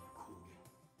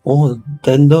 Oh,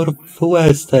 the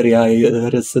northwest area I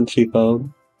recently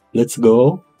found. Let's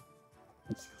go.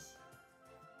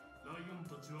 ライオン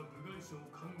たちは部外者を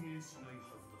歓迎しない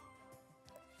はず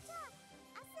だ。じゃあ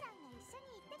アスランが一緒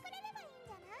に行ってくれればいいんじ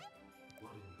ゃない？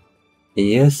我には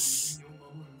Yes. 国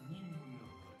を守る任務が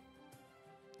あ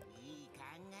る。いい考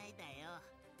えだよ。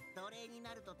奴隷に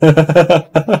なると大変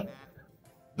だな。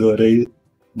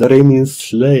Dore means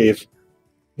slave,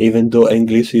 even though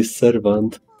English is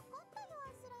servant. わかったよ、ア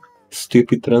スラン。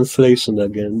 Stupid translation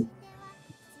again. 自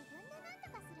分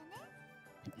で何とか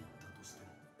するね。言ったとしても、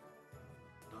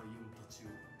ライオンたちを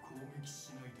攻撃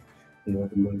しないでくれ。 They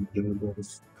are my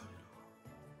brothers.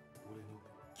 彼らは俺の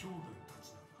兄弟た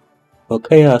ちなんだ。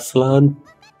 Okay, Aslan.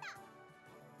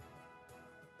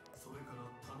 それから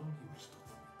頼みを一つ。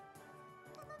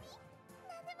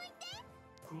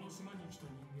この島に来た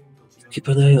人間たちが Keep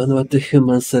an eye on what the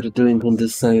humans are doing on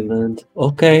this island.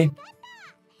 Okay. でも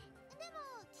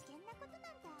危険なことなん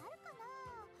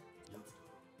てあるか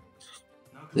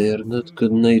な？ They are not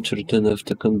good natured enough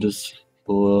to come this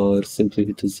far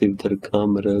simply to save their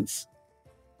comrades.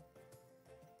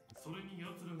 それに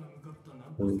奴らが向かった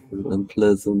難破船が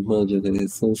Unpleasant magic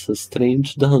is also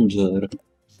strange danger.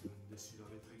 自分で調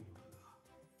べたいのだが、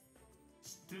知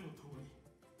っての通り、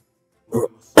俺は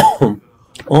島から離れ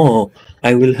Oh,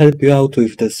 I will help you out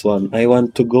with this one. I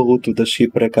want to go to the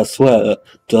shipwreck as well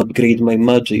to upgrade my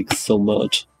magic so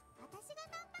much. 私が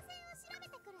難破船を調べ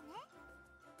てくる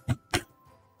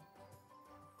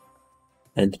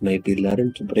ね。 And maybe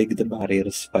learn to break the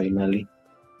barriers finally. リビ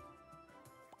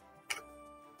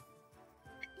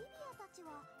アたち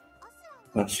は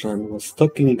アスラン Aslan was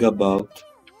talking about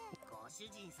ご主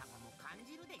人様も感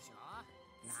じるでしょ。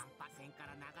難破船か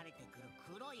ら流れてくる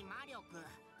黒い魔力。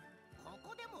こ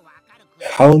こでもわかるくら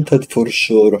い。 haunted for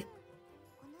sure. こ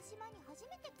の島に初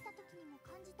めて来た時にも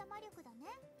感じた魔力だね。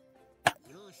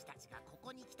勇士たちがこ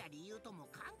こに来た理由とも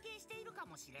関係しているか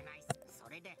もしれない。そ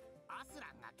れでアスラ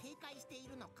ンが警戒してい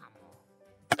るのかも。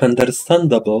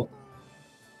 Understandable.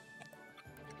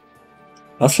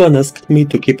 Aslan asked me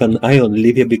to keep an eye on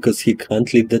Livia because he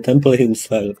can't leave the temple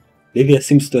himself. Livia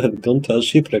seems to have gone to a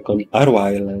shipwreck on our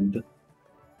island.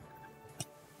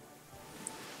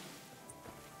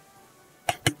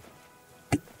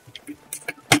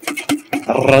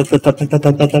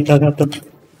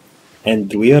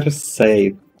 And we're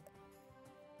safe.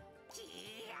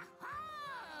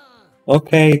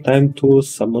 Okay, time to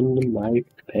summon my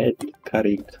pet,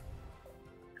 Karik.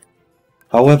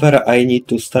 However, I need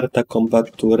to start a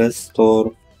combat to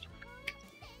restore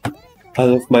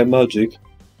all of my magic.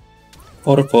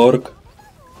 Or fork.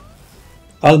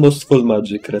 Almost full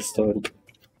magic restored.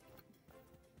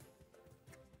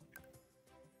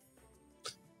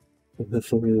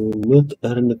 If I will not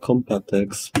earn combat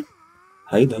exp.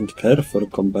 I don't care for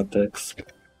combat exp.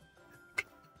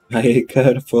 I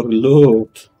care for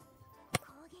loot.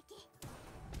 攻撃。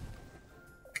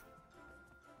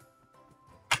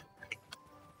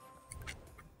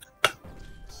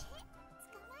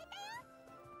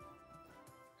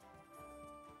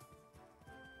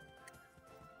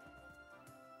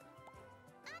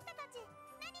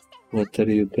 What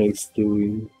are you guys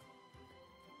doing?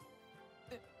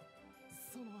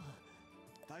 その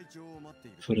隊長を待って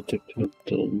いる。 For the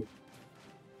captain.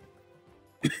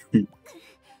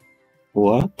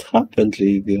 What happened,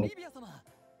 Livia? リビア様。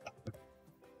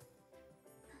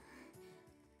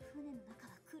船の中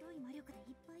は黒い魔力で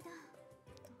いっぱいだ。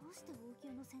どうして王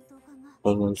宮の戦闘艦が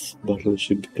Palace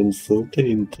battleship becomes so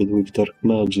tainted with dark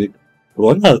magic.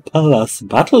 Royal Palace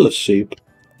battleship?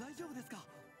 大丈夫ですか？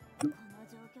この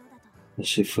状況だと A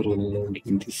ship for long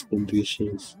in these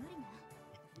conditions. 無理ね。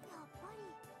やっぱり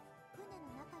船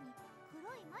の中に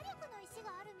黒い魔力の石が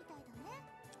あるみたいだね。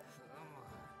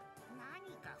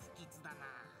何か不吉だな。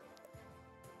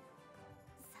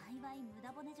幸い無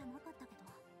駄骨じゃなかったけど。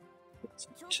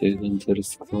 Children, their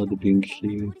squad being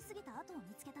here. 通り過ぎた後を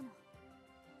見つけたの。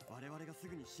我々がす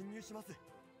ぐに侵入します。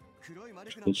黒い魔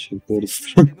力 But she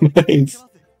burst from mines.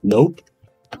 Nope.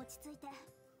 落ち着いて。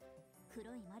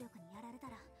黒い魔力にやられた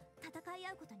ら戦い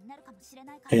合うことになるかもしれ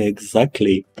ないから。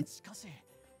 Exactly. しかし、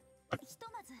ひと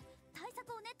まず対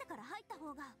策をを練ってから入った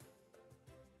方が。や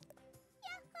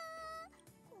っほ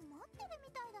ー、困ってるみ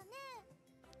たいだね。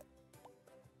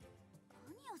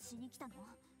何をしに来たの？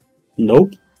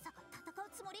 Nope. まさか戦う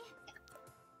つもり？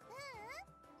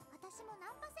私も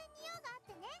ナンパ船に用があっ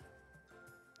てね。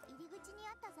入り口に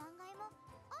あった残骸も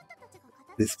あんたたちが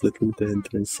片付 This flicking the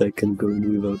entrance, I can go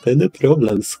in without any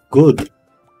problems. Good.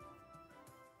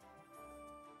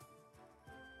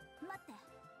 待って。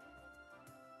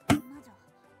魔女。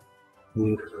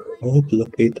 We hope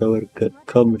locate our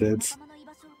comrades. 仲間の居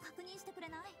場所を確認してくれ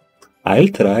ない？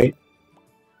 I'll try.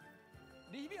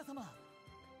 リビア様、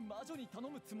魔女に頼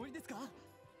むつもりですか？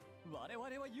我々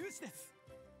は勇士です。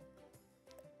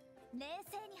冷静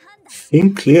に判断。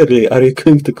 Think clearly. Are you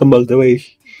going to come all the way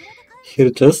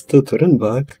here just to turn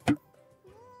back? 私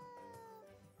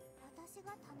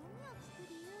が頼みを聞く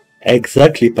理由。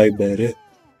 Exactly, Piper. そ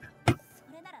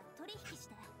れなら取引し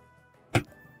て。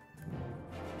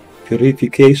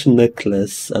 Purification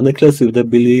necklace. A necklace with the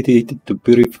ability to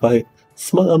purify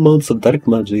small amounts of dark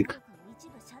magic. 一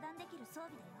部遮断できる装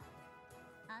備だよ。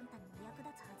あんたにも役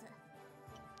立つはず。へ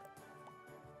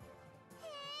え、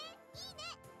いいね。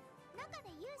中で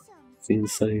勇者を見つけたら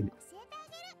Inside. 教えてあ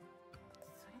げる。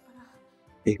それから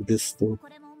Take this too. こ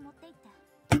れも持って行っ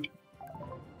て。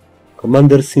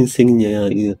 Commander's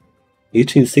insignia.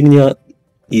 Each insignia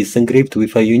is engraved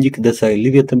with a unique design.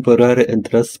 Leave a temporary and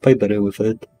trust Piper with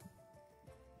it.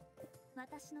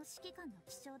 私の指揮官の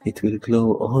気象だよ。 It will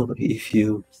glow on if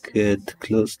you get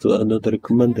close to another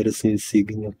commander's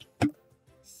insignia. 指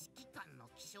揮官の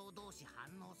気象同士反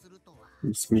応するとは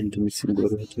This means the missing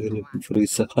word you're looking for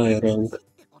is a high rank. って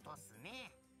ことっす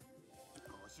ね。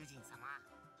ご主人様、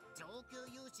上級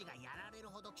勇士がやられる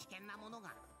ほど危険なもの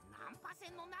がナンパ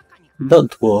船の中にある。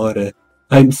 Don't worry,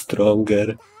 I'm stronger. 大丈夫、大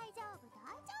丈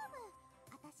夫。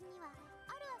私には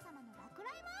アルア様の落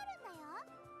雷もあるんだよ。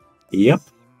 Yep. 自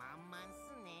信満々っす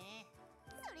ね。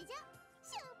それじゃ、出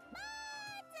発。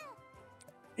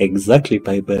 Exactly,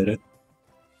 Piper. 指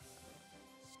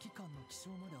揮官の気象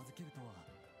まで預けるとは、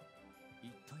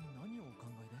一体何をお考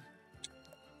えで？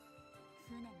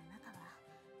船の中は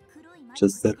黒い魔女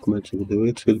Just dark magic. The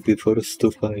witch will be forced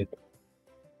to fight.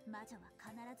 魔女は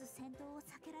必ず戦闘を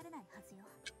避けられないはずよ。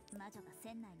魔女が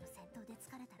船内の戦闘で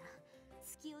疲れたら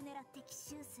隙を狙って奇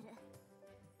襲する。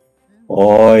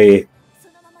Oi, そ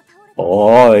のまま倒れて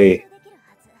おいできる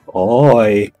はず。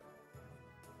 oi.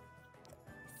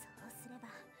 そうすれば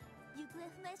行方不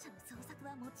明者の捜索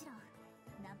はもちろん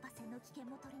ナンパ船の危険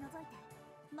も取り除いて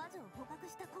魔女を捕獲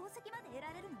した功績まで得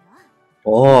られるのよ。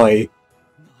 Oi.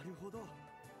 なるほど。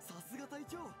さすが隊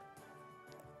長。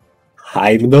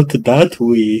 I'm not that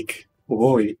weak.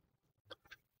 Oi.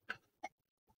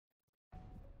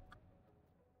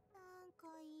 なんか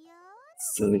嫌。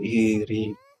 Siri.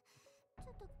 ちょっ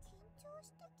と緊張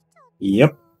してきちゃった。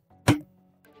 Yep.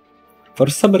 For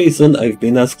some reason, I've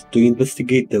been asked to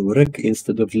investigate the wreck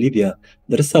instead of Libya.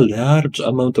 There's a large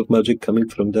amount of magic coming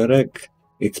from the wreck.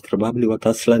 It's probably what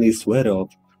Aslan is aware of.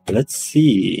 Let's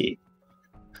see.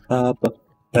 Hab,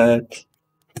 Pet,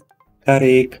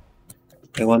 Karik.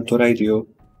 I want to ride you.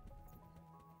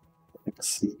 Let's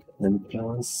see.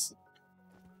 Entrance.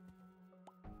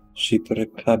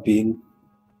 Shipwreck cabin.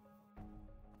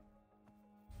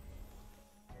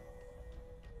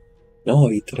 No,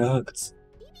 it tracks.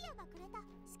 リビアがくれた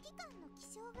指揮官の気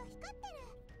象が光ってる。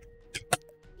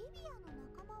リビアの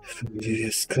仲間は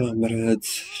Yes,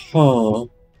 comrades. Huh.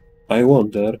 I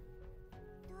wonder. ドアが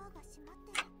閉まっ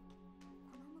てる。こ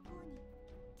の向こうに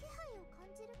気配を感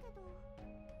じるけど。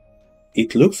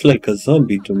 It looks like a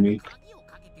zombie to me. 鍵を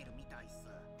かけてるみたいっす。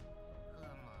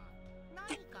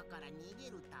何かから逃げ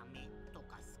るためと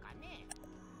かっすかね。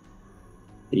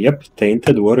 Yep,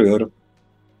 tainted warrior.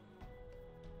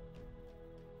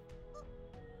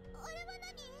 あれは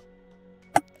何？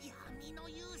闇の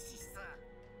勇士っす。闇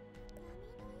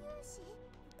の勇士？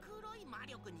黒い魔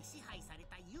力に支配され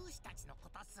た勇士たちのこ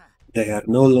とっす。 They are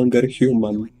no longer では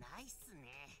human. ないっす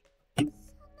ね。そんな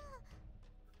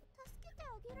助けて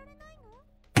あげられないの？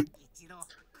一度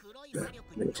黒い魔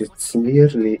力に It's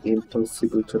nearly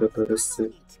impossible to reverse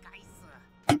it.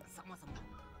 そもそも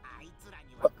あいつら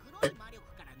には黒い魔力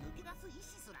から抜け出す意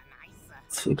志すらないっ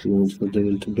す。 So you want the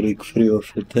devil to break free of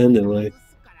it anyway. です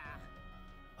から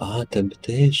Ah,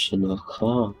 temptation, aha. もともとは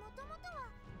普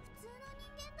通の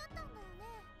人間だったんだよね。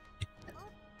あ、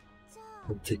じゃ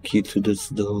あ The key to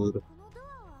this door. このドアを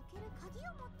開ける鍵を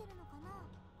持ってるのかな？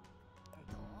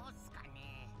どうっすか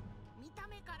ね。見た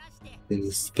目からして The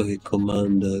spy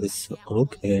commanders.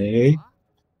 Okay. 下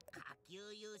級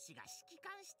勇士が指揮官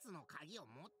室の鍵を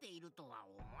持っているとは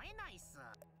思えないっす。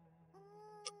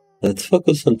 Let's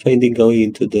focus on finding a way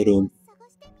into the room. 探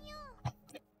してみよう。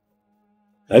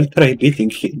I'll try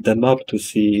beating them up to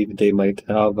see if they might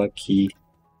have a key.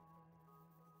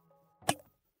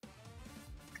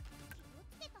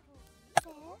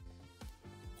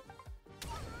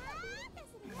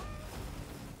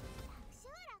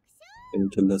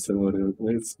 Into lesser warrior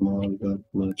with small dark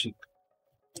magic.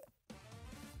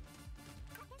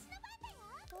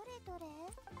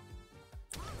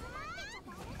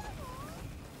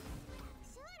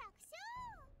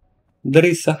 There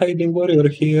is a hiding warrior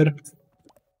here.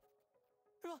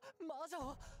 うわ魔女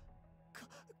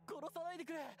殺さないで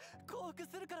くれ降伏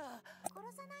するから殺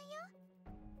さない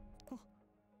よ。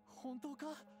本当か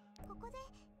ここで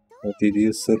How did you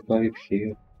survive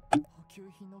here? 補給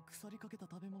品の腐りかけた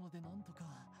食べ物でなんとか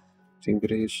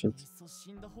Integration. いっそ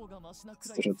死んだ方がマシなく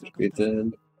らい Strat 辛かった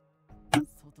within.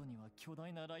 外には巨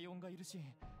大なライオンがいるし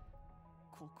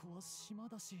ここは島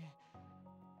だし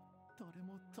誰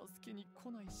も助けに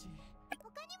来ないし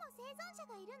他にも生存者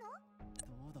がいるの？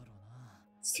どうだろうな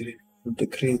Still, the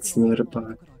crates nearby. だか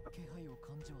ら気配を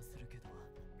感じはするけど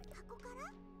箱から？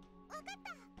わかった。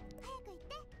早く行っ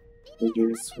て。リビ Figure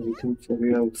ア is waiting for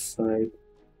you outside.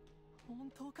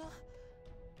 本当か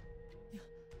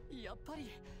やっぱり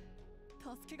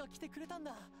助けが来てくれたん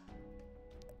だ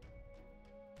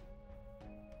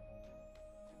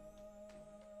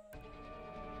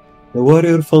A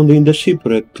warrior found in the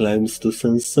shipwreck claims to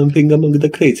sense something among the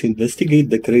crates. Investigate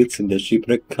the crates in the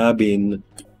shipwreck cabin.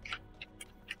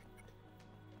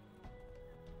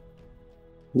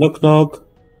 Knock knock.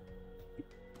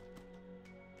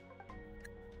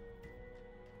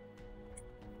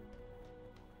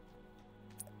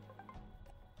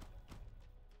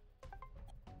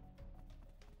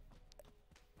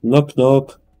 Knock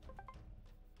knock.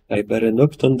 I better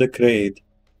knocked on the crate.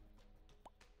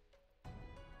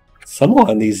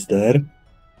 Someone is there.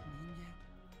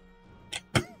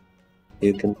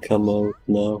 You can come out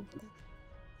now.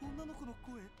 女の子の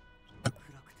声暗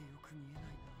くてよく見えないな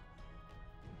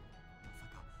ま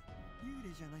さか幽霊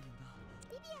じゃないよな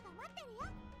リビアが待ってるよ。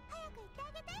早く行って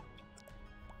あげて。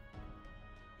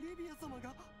リビア様が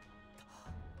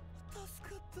助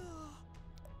かった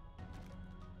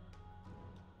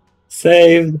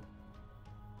Saved!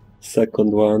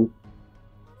 Second one.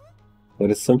 There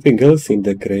is something else in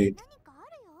the crate. 何かあ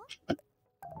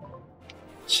るよ。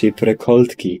 Shipwreck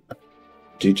hold key.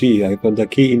 GG, I found a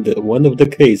key in one of the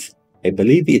crates. I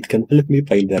believe it can help me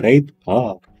find the right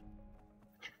path.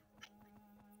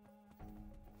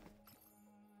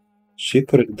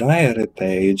 Shipwreck diary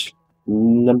page.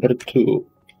 Number 2.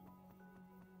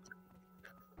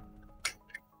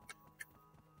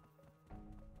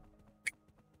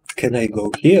 Can I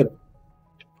go here?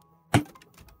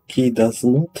 Key does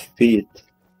not fit.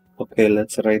 Okay,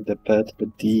 let's write the path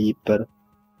deeper.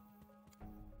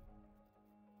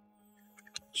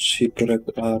 Shipwreck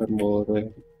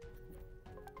armor.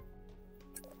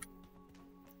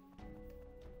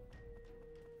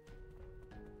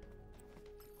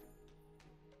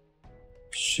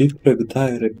 Shipwreck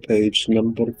diary page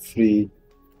number 3.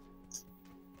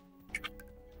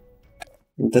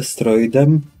 Destroy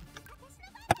them.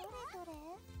 どれどれ？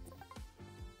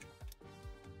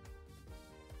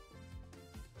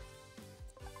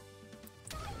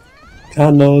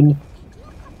 Cannon.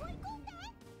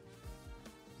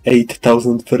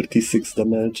 8036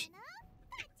 damage.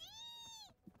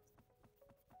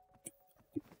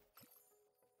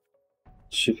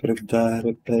 Shipwreck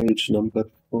diary page number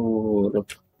 4.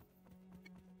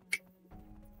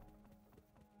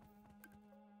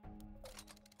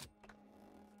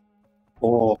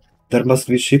 Oh, there must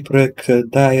be shipwreck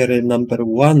diary number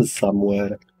 1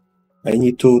 somewhere. I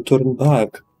need to turn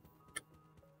back.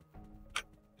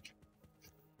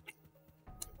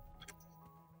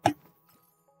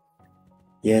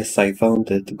 Yes, I found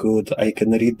it. Good. I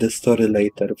can read the story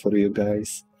later for you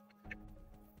guys.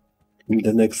 In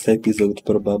the next episode,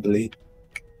 probably.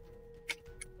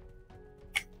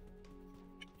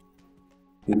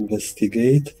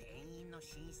 Investigate. 全員の寝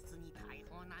室に大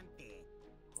砲なんて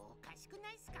おかしく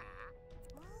ないっすか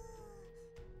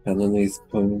Cannon is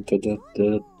pointed at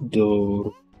the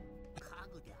door. 家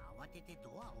具で慌てて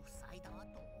ドアを塞いだ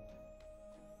後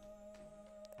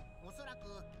おそらく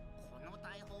この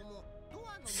大砲もド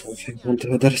アの向こう Something に on あ the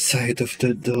る other side of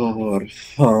the door.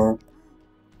 Huh. ド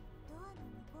アの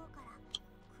向こうから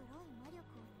黒い魔力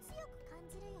を強く感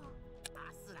じるよ。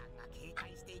アスランが警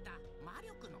戒していた魔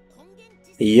力の根源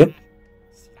地 Yep. 調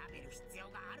べる必要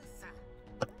があるっす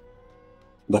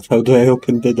But how do I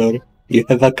open the door? You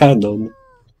have a cannon.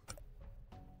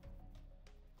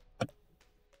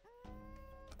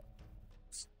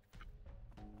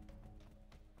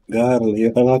 Girl,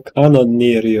 you have a cannon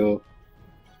near you.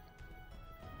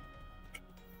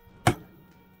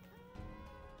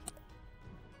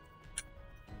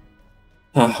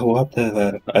 Ah,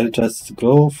 whatever. I'll just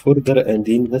go further and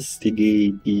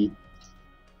investigate.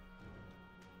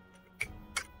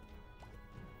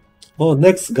 Oh,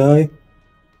 next guy.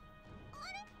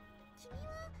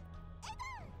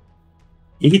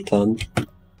 Ethan.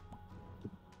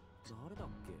 誰だっ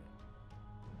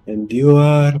け？ And you are ほ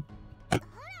ら、あ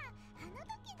の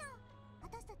時の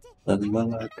私たち a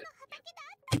malak.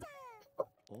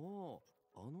 おお、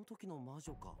あの時の魔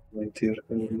女か。 My dear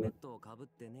ヘルメ Helena. ットをかぶっ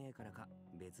てねえからか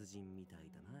別人みたい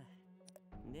だな。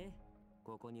で、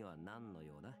ここには何の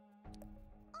用だ？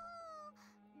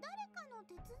誰かの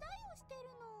手伝いをしてる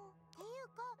の。っていう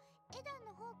か、エダン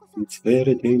の方こそ It's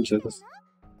very dangerous. こ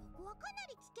こはかな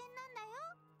り危険なんだよ。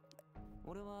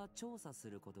俺は調査す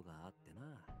ることがあってな。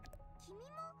君も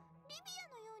リビア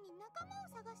のように仲間を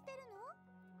探してるの？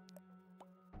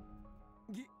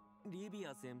リビ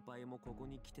ア先輩もここ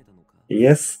に来てたのか？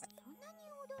 Yes. そんなに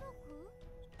驚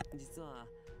く？実は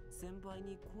先輩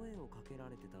に声をかけら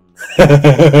れてたんだ。個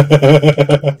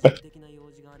人的な用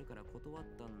事があるから断っ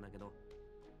たんだけど、よ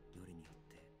りによっ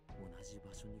て同じ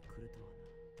場所に来るとはな。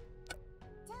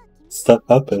じゃあ君 Stuff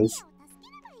は happens. リビアを助け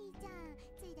ればいいじゃん。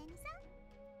ついでにさ。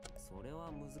それ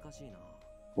は難しいな。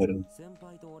 Well, 先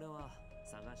輩と俺は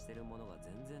探してるものが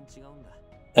全然違うんだ。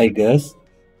 I guess. 君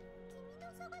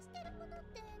の探してるものっ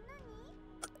て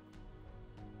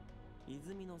何？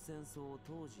泉の戦争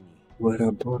当時に We're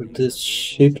aboard this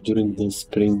ship during the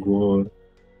Spring War.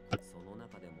 その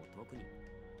中でも特に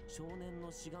少年の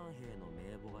志願兵の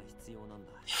名簿が必要なん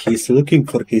だ。 He's looking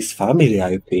for his family,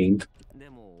 I think. で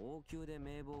も王宮で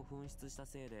名簿を紛失した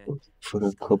せいで For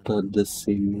a cop at the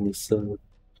scene himself. 幼い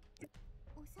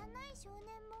少年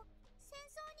も戦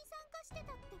争に参加してた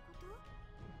ってこと？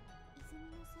泉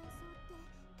の戦争って本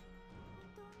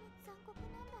当に残酷な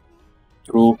んだね。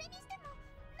 True. それにしても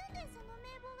なんでその名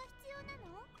簿が必要な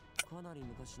の？かなり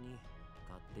昔に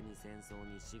勝手に戦争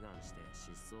に志願して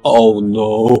失踪 Oh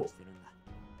no. してるんだ。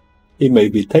 He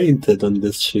may be tainted on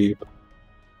this ship.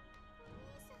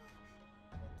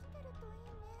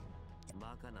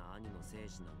 バカな兄の生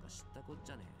死なんか知ったこっ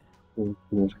ちゃねえ。 Oh,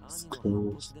 兄 it's の反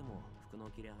骨 close. でも服の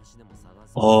切れ端でも探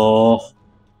す。 Oh,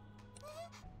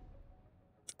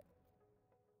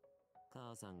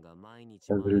 母さんが毎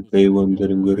日 every day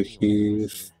wondering where he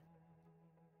is.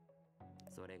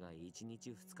 それが1日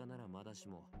2日ならまだし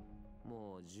も、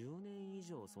もう10年以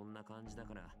上そんな感じだ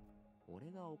から、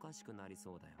俺がおかしくなり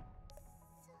そうだよ。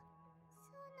そ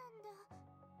うなん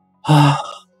だ。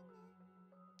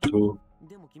 True.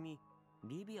 でも君、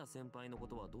リビア先輩のこ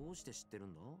とはどうして知ってる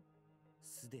んだ？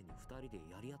すでに2人で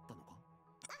やり合ったのか？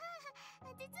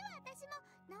実は私も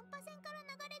ナンパ船から流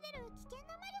れ出る危険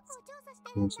な魔力を調査して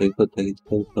るん Once だ。 I got a リビ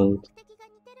hit アの out. 目的が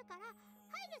似てるから入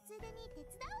るついでに手伝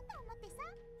おうと思ってさ。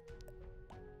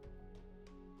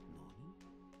何？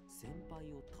先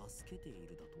輩を助けてい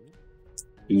るだと？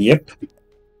 Yep. 神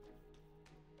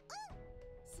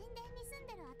殿に住ん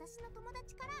でる私の友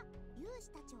達から勇士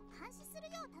たちを監視す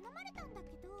るよう頼まれたんだ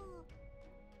けど、ど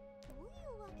うい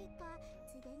うわけか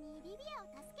ついでにリビア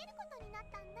を助けることにな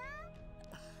ったんだ。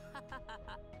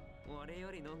俺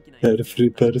よりのんきな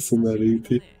Every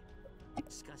personality.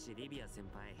 しかしリビア先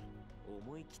輩、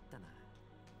思い切ったな。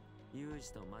勇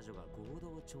士と魔女が合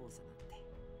同調査なん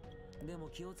て。でも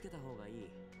気をつけた方がいい。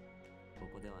こ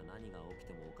こでは何が起き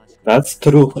てもおかしくない。 That's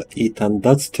true, Ethan.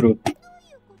 That's true. どうい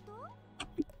うこと？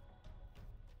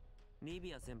リ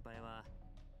ビア先輩は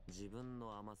自分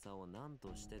の甘さを何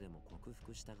としてでも克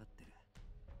服したがってる。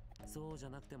そうじゃ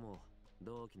なくても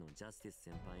同期のジャスティス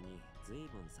先輩に随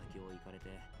分先を行かれて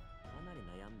かなり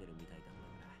悩んでるみたいなん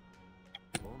だか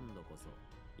ら、今度こそ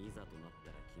いざとなった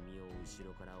ら君を後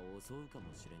ろから襲うかも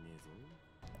しれねえぞ。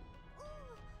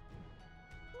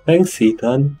 Thanks, Ethan.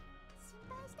 心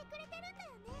配してくれてるんだ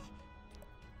よね。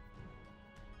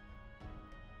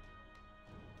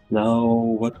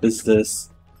 Now, what is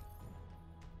this?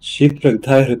 Shipwreck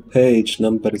diary page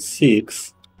number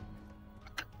 6.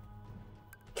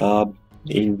 Tab,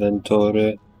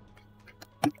 inventory.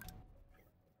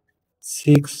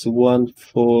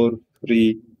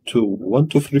 61432. 1,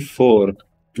 2, 3, 4.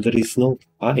 There is no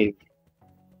 5.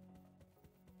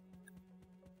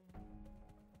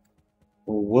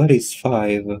 What is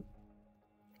 5?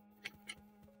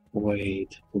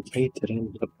 Wait, later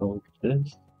on about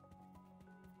this.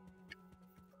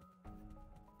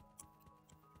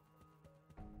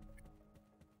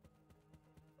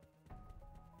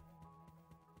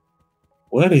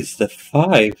 Where is the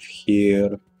 5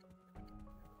 here?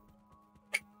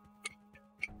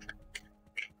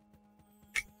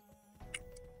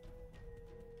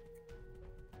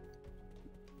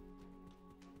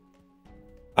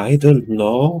 I don't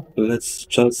know. Let's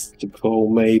just go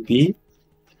maybe.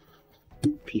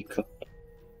 Pick up.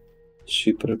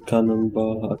 Shipwreck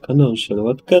cannonball. A cannon shell.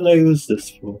 What can I use this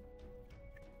for?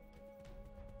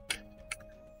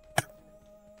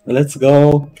 Let's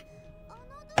go.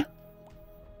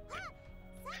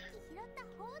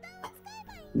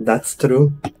 That's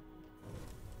true.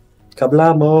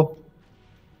 Kablamo.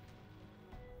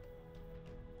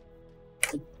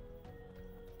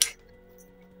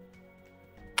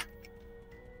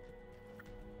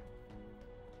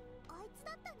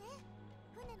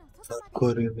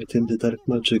 Aquarium within the dark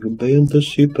magic beyond the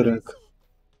shipwreck.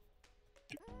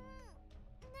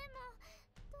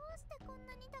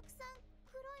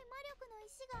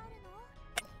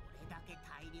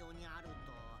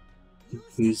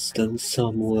 He's done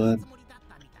somewhere,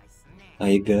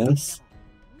 I guess.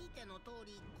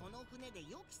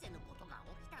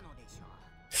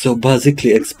 So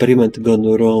basically experiment gone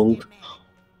wrong.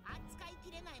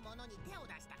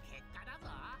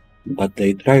 But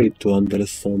they tried to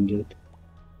understand it.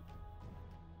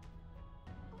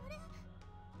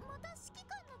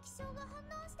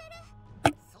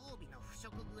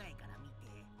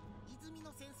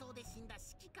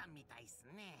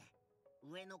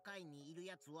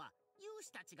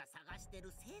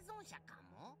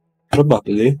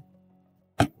 Probably.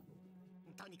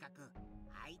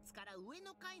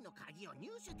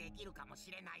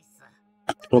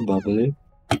 Probably.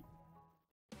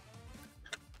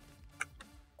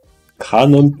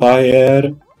 Cannon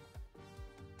fire!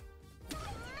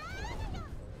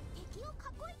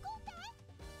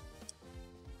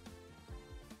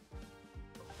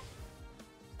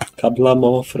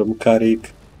 Kablamo from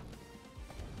Karik.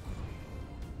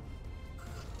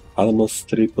 Almost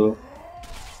triple.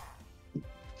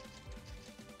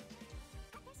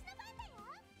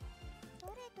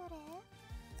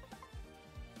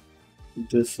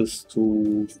 This is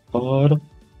too far.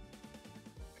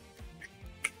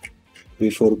 We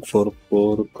fork.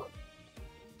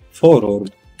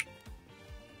 Forward.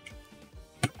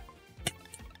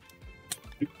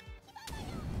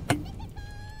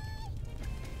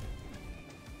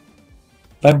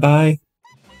 Bye bye.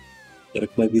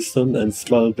 Dark Magistone and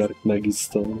small Dark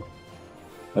Magistone.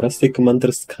 Rusty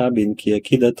Commander's cabin. Key. A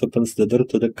key that opens the door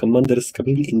to the Commander's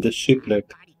cabin in the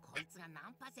shipwreck.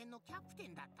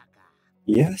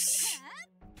 Yes.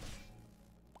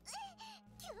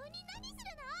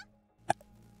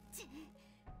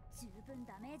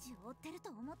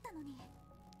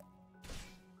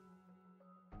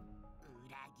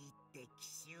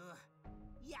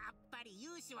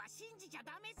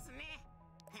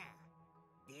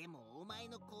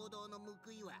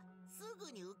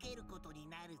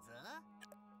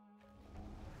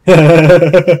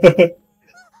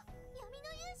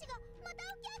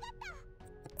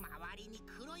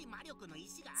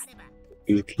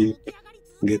 You keep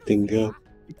getting up.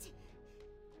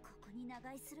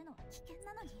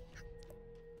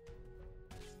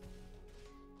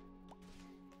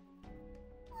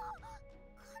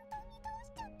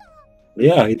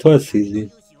 Yeah, it was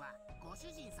easy.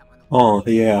 Oh,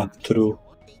 yeah, true.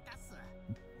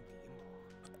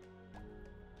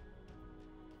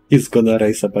 He's gonna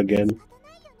rise up again.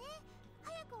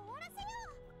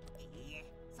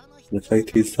 The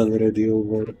fight is already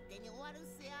over.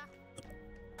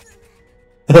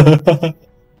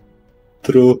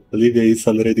 True, Olivia is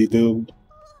already doomed.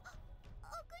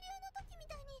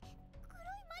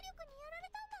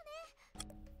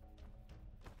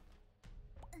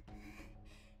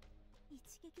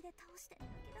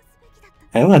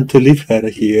 I want to leave her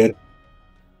here.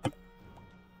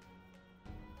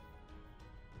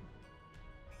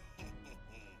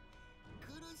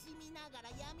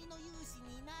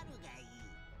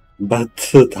 But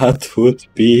that would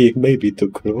be maybe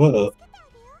too cruel.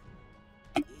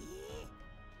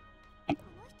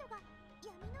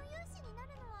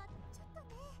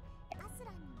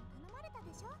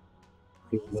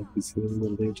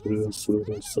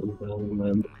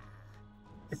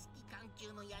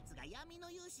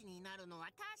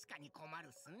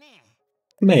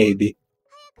 Maybe.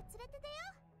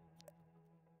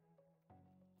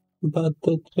 But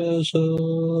the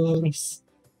treasures...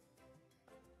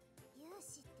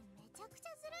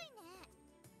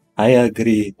 I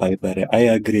agree, Piper, I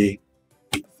agree.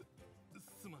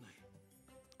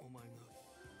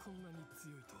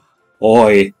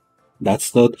 Oi,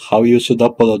 that's not how you should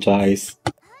apologize.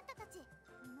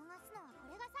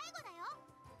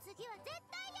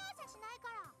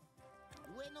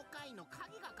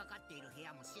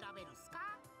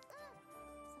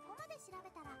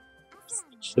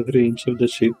 Every inch of the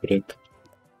shipwreck.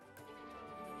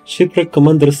 Shipwreck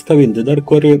Commander's cabin. The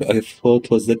Dark Warrior I thought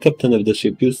was the captain of the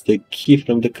ship used the key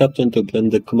from the captain to open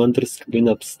the commander's cabin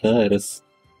upstairs.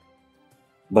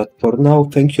 But for now,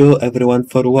 thank you everyone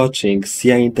for watching. See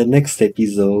you in the next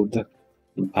episode.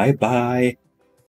 Bye bye.